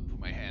 I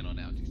put my hand on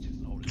Algie's chest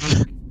and hold it.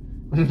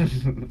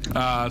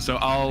 So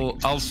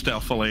I'll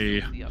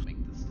stealthily. Yeah, make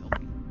this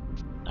stealthy.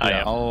 Oh,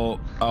 yeah.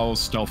 I'll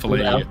stealthily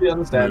Without the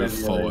understanding, move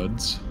yeah.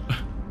 forwards.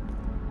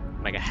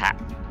 Like a hat.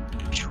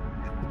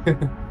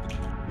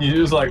 You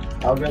just like,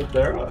 I'll get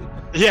there.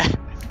 Yeah.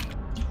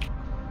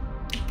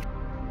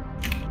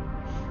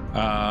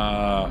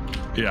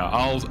 Yeah,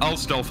 I'll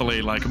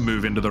stealthily like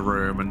move into the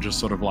room and just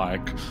sort of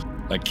like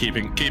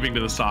keeping to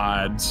the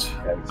sides.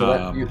 Okay, so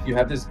that, you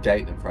have this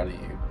gate in front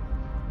of you.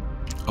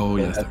 Oh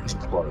that yes, has there is.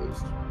 been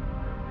closed.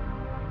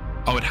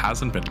 Oh, it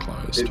hasn't been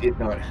closed.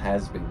 No, it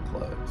has been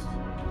closed,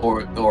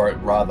 or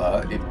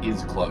rather, it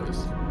is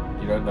closed.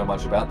 You don't know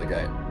much about the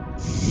gate.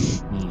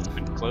 It's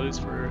been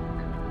closed for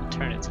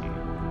eternity.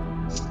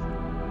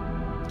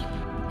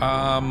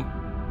 I'll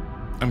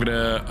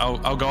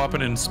go up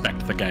and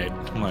inspect the gate,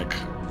 like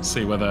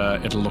see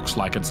whether it looks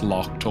like it's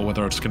locked or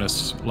whether it's gonna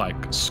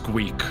like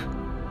squeak.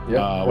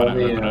 Yeah. When Roll I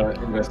me open it.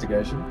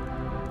 investigation.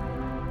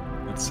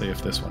 Let's see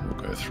if this one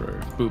will go through.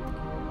 Boop.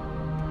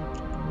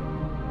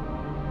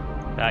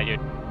 Your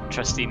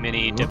trusty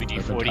mini Open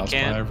WD-40 Talespire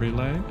can.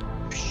 relay.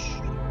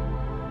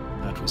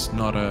 That was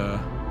not a.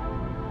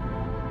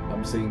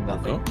 I'm seeing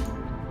nothing.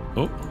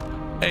 Oh.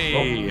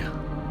 Hey.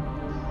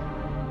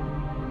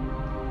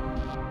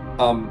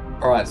 All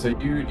right. So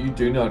you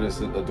do notice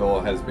that the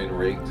door has been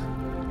rigged.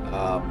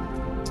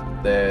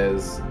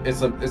 It's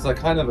a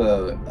kind of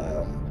a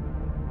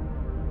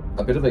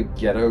bit of a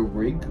ghetto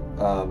rig.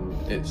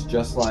 It's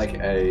just like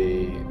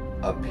a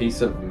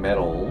piece of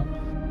metal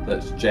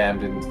that's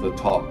jammed into the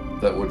top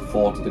that would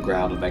fall to the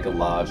ground and make a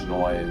large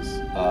noise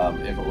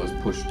if it was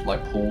pushed,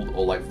 like pulled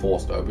or like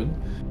forced open.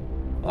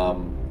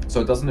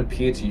 So it doesn't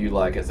appear to you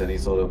like it's any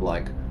sort of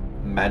like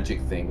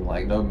magic thing.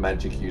 Like no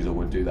magic user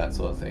would do that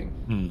sort of thing.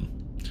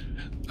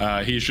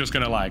 He's just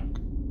gonna like,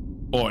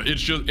 or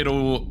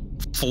it'll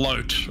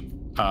float.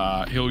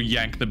 He'll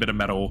yank the bit of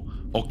metal,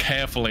 or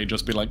carefully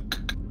just be like,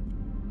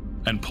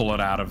 and pull it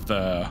out of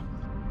the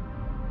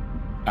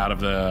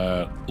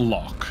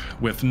lock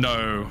with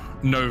no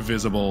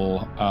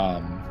visible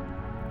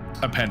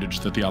appendage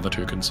that the other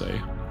two can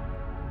see.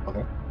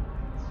 Okay.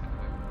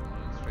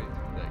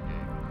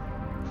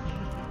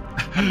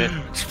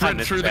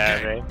 Sprint through the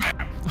gate.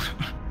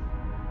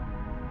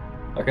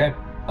 Okay.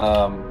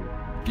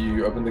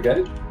 You open the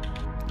gate.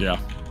 Yeah.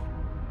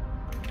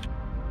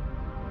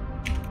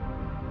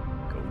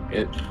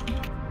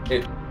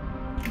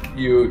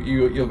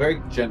 You're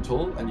very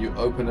gentle and you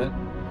open it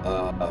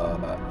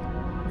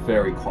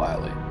very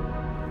quietly.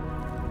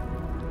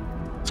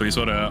 So he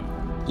sort of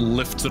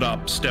lifts it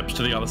up, steps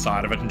to the other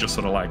side of it, and just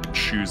sort of like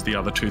shoos the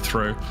other two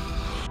through.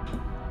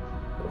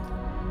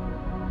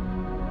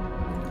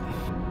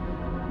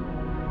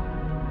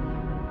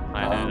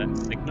 I know that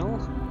signal.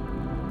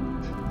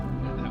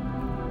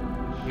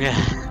 Yeah.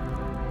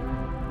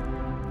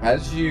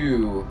 As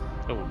you...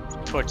 Oh,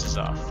 torch is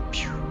off.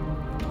 Pew.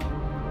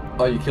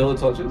 Oh, you kill the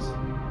torches?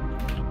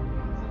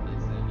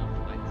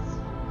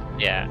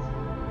 Yeah.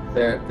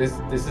 This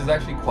is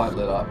actually quite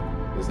lit up,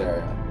 this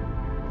area.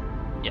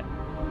 Yeah.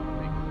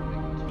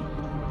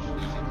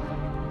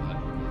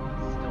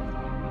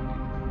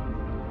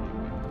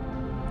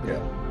 Yeah.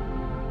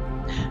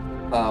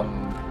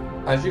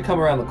 As you come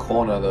around the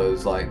corner,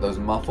 those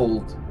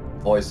muffled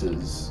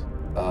voices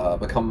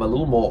become a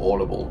little more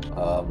audible.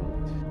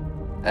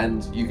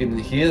 And you can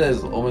hear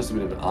there's almost a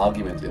bit of an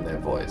argument in their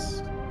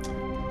voice.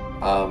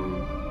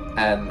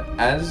 And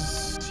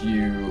as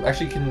you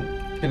actually can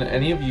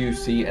any of you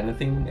see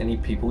anything, any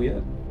people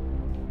yet?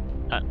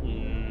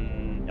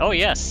 Oh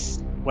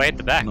yes, way at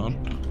the back. Hang on.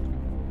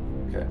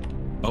 Okay.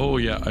 Oh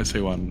yeah, I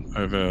see one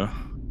over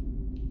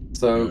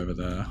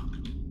there.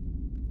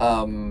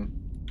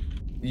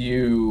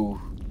 You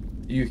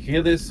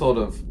hear this sort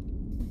of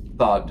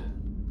thud.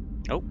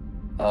 Oh.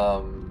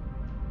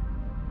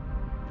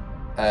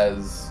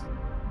 As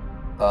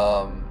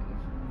the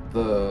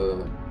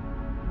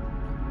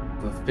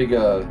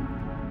figure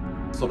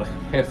sort of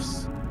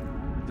hefts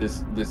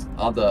this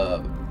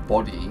other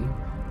body,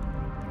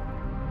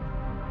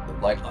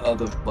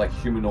 like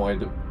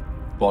humanoid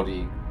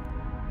body,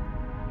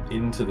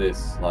 into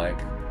this like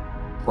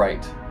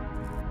crate,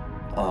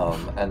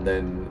 and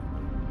then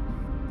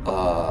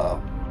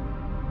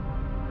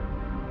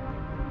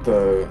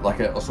the like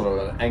a sort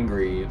of an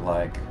angry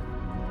like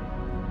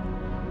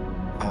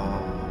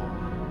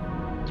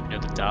Do you know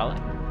the Dalek?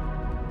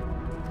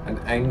 an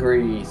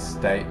angry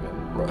statement.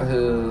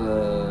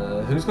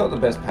 Who's got the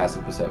best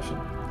passive perception?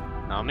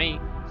 Not me.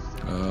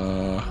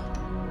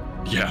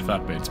 Yeah,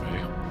 that beats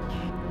me.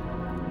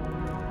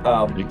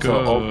 Pretty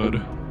so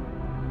good.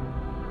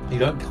 you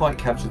don't quite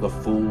capture the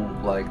full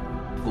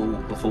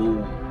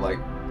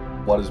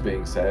what is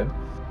being said,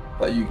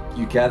 but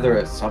you gather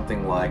it's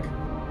something like,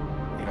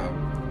 you know,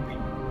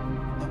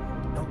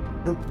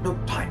 no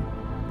time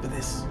for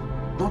this,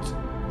 not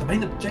the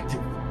main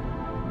objective.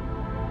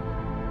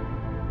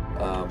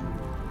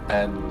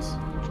 And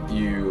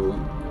you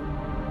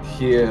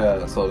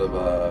hear sort of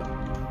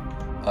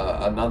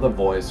another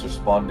voice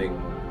responding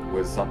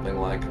with something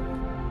like,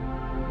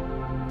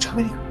 "Too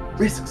many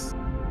risks.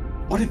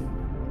 What if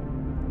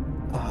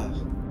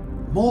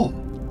more?"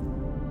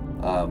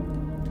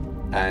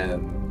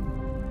 And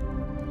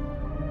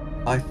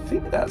I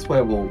think that's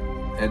where we'll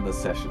end the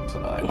session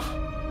tonight. Oof.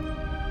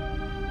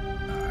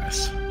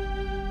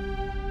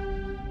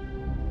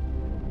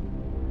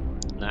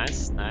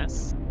 Nice.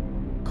 Nice.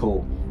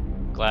 Cool.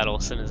 glad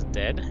Olsen is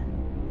dead.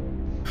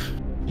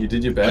 You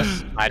did your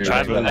best. I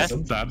tried my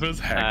best. That was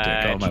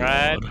hectic. I Oh my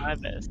tried lord. my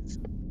best.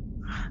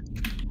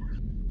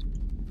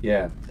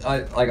 Yeah,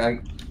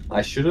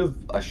 I should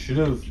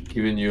have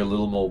given you a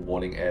little more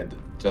warning, Ed,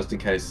 just in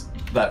case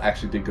that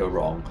actually did go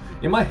wrong.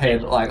 In my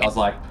head, like I was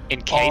like,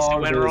 In case it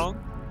went there's- wrong.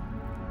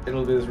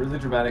 it'll be this really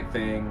dramatic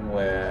thing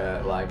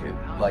where like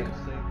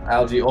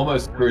Algae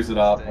almost screws it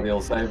up and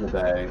he'll save the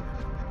day,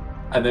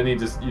 and then you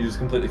just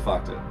completely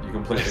fucked it. You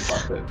completely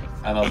fucked it,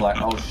 and I was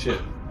like, oh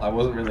shit, I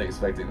wasn't really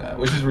expecting that,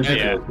 which is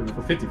ridiculous. It's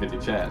a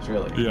 50-50 chance,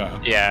 really. Yeah.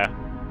 Yeah.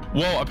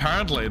 Well,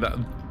 apparently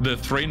the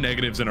 3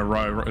 negatives in a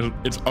row,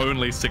 it's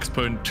only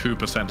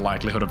 6.2%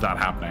 likelihood of that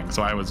happening.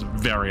 So I was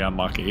very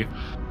unlucky,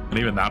 and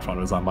even that one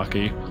was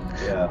unlucky.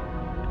 Yeah,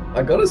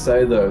 I gotta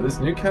say though, this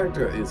new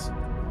character is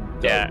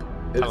dope. Yeah.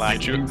 It's, I like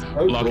Did you, he's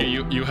so Lucky,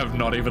 cool. you have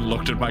not even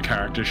looked at my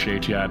character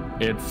sheet yet.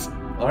 It's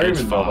I don't it's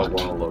even know if I fucked.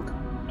 want to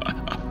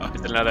look.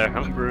 It's another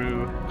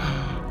homebrew.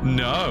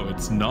 No,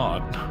 it's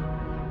not.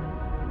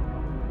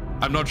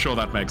 I'm not sure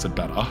that makes it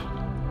better.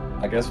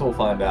 I guess we'll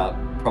find out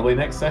probably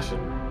next session.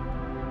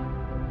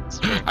 It's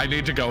true. I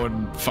need to go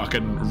and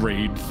fucking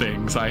read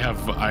things. I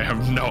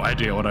have no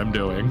idea what I'm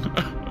doing.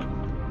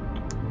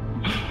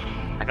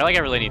 I feel like I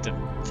really need to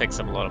fix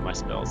up a lot of my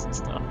spells and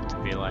stuff to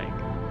be like.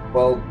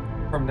 Well,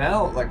 from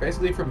now, like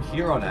basically from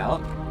here on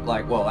out,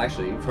 like, well,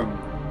 actually, from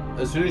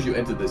as soon as you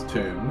enter this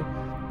tomb,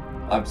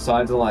 I've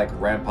decided to like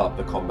ramp up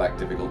the combat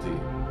difficulty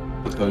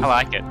because I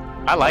like it.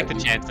 I like the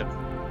Like, chance of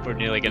we're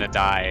nearly gonna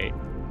die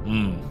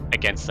Mm.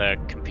 against a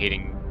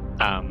competing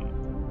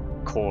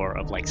core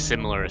of like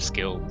similar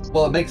skills.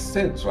 well, it makes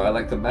sense, right?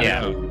 Like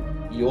thematically,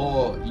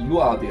 Yeah. you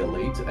are the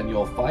elite and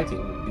you're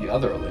fighting the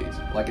other elite.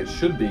 Like it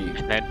should be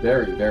And then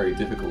very, very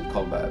difficult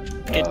combat.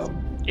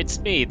 it's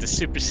me, the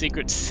super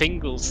secret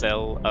single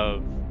cell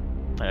of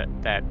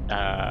that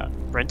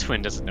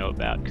Brentwin doesn't know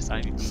about because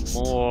I'm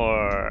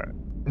more.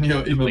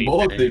 You're even elite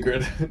more than-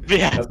 secret.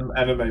 Yeah. That's some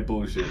anime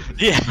bullshit.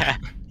 Yeah.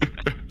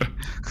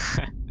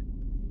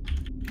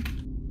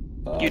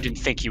 Um, You didn't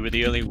think you were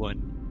the only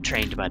one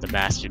trained by the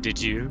master,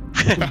 did you?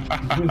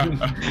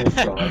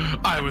 God.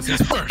 I was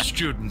his first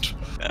student.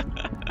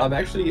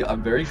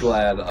 I'm very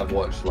glad I've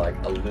watched like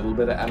a little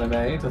bit of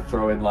anime to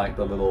throw in like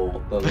the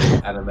little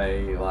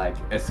anime like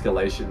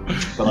escalation.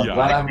 But I'm Yeah,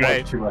 glad I haven't great.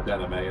 watched too much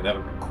anime and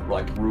haven't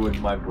like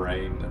ruined my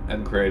brain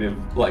and creative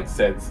like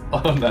sense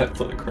on that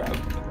sort of crap.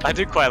 I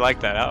do quite like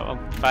that.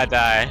 If I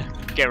die,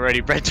 get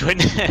ready, Brentwin.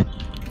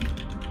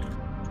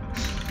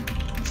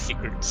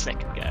 Secret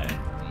second guy.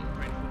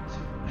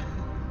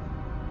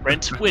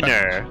 Brent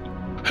Winner.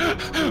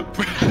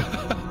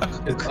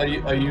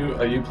 Are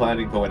you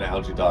planning for when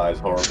Algae dies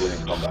horribly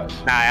in combat?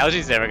 Nah,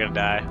 Algae's never gonna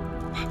die.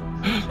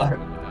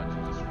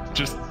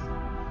 Just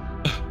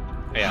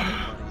Yeah.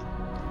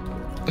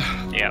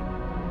 Yeah.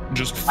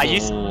 just I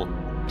used- full.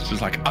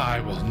 Just like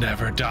I will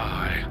never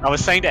die. I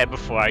was saying to Ed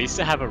before, I used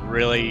to have a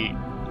really,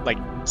 like,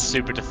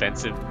 super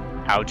defensive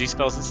algae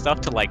spells and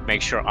stuff to, like,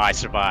 make sure I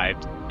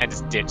survived and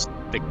just ditched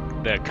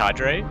the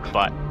cadre,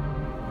 but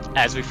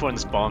as we formed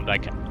this bond, I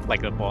kind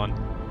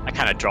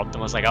of dropped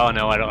them. I was like, oh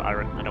no, I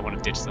don't want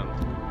to ditch them,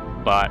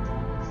 but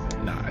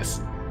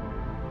Nice.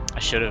 I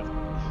should have.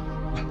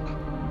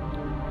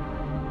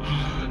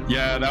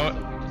 Yeah, that was.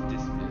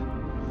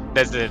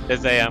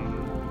 There's a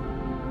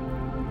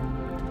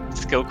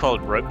skill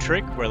called rope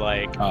trick where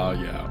like Oh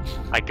yeah.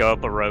 I go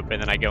up a rope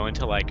and then I go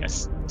into like a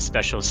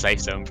special safe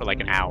zone for like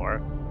an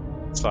hour.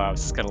 So I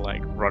was just gonna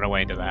like run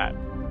away into that.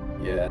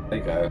 Yeah, there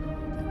you go.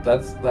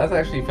 That's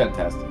actually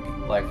fantastic.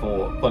 Like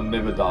for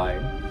never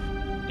dying.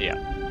 Yeah.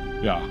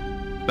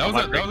 That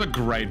was a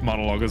great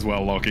monologue as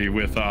well, Lockie,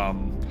 with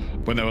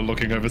when they were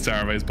looking over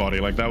Sarave's body.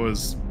 Like that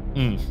was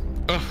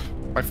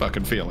my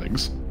fucking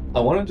feelings. I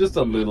wanted just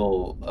a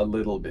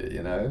little bit,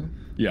 you know?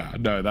 Yeah,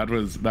 no, that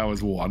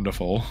was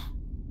wonderful.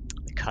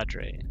 The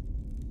cadre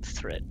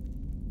thread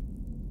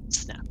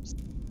snaps.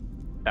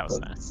 That was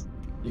nice.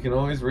 You can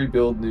always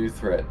rebuild new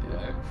threat, you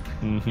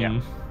know? Mhm.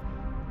 Yeah.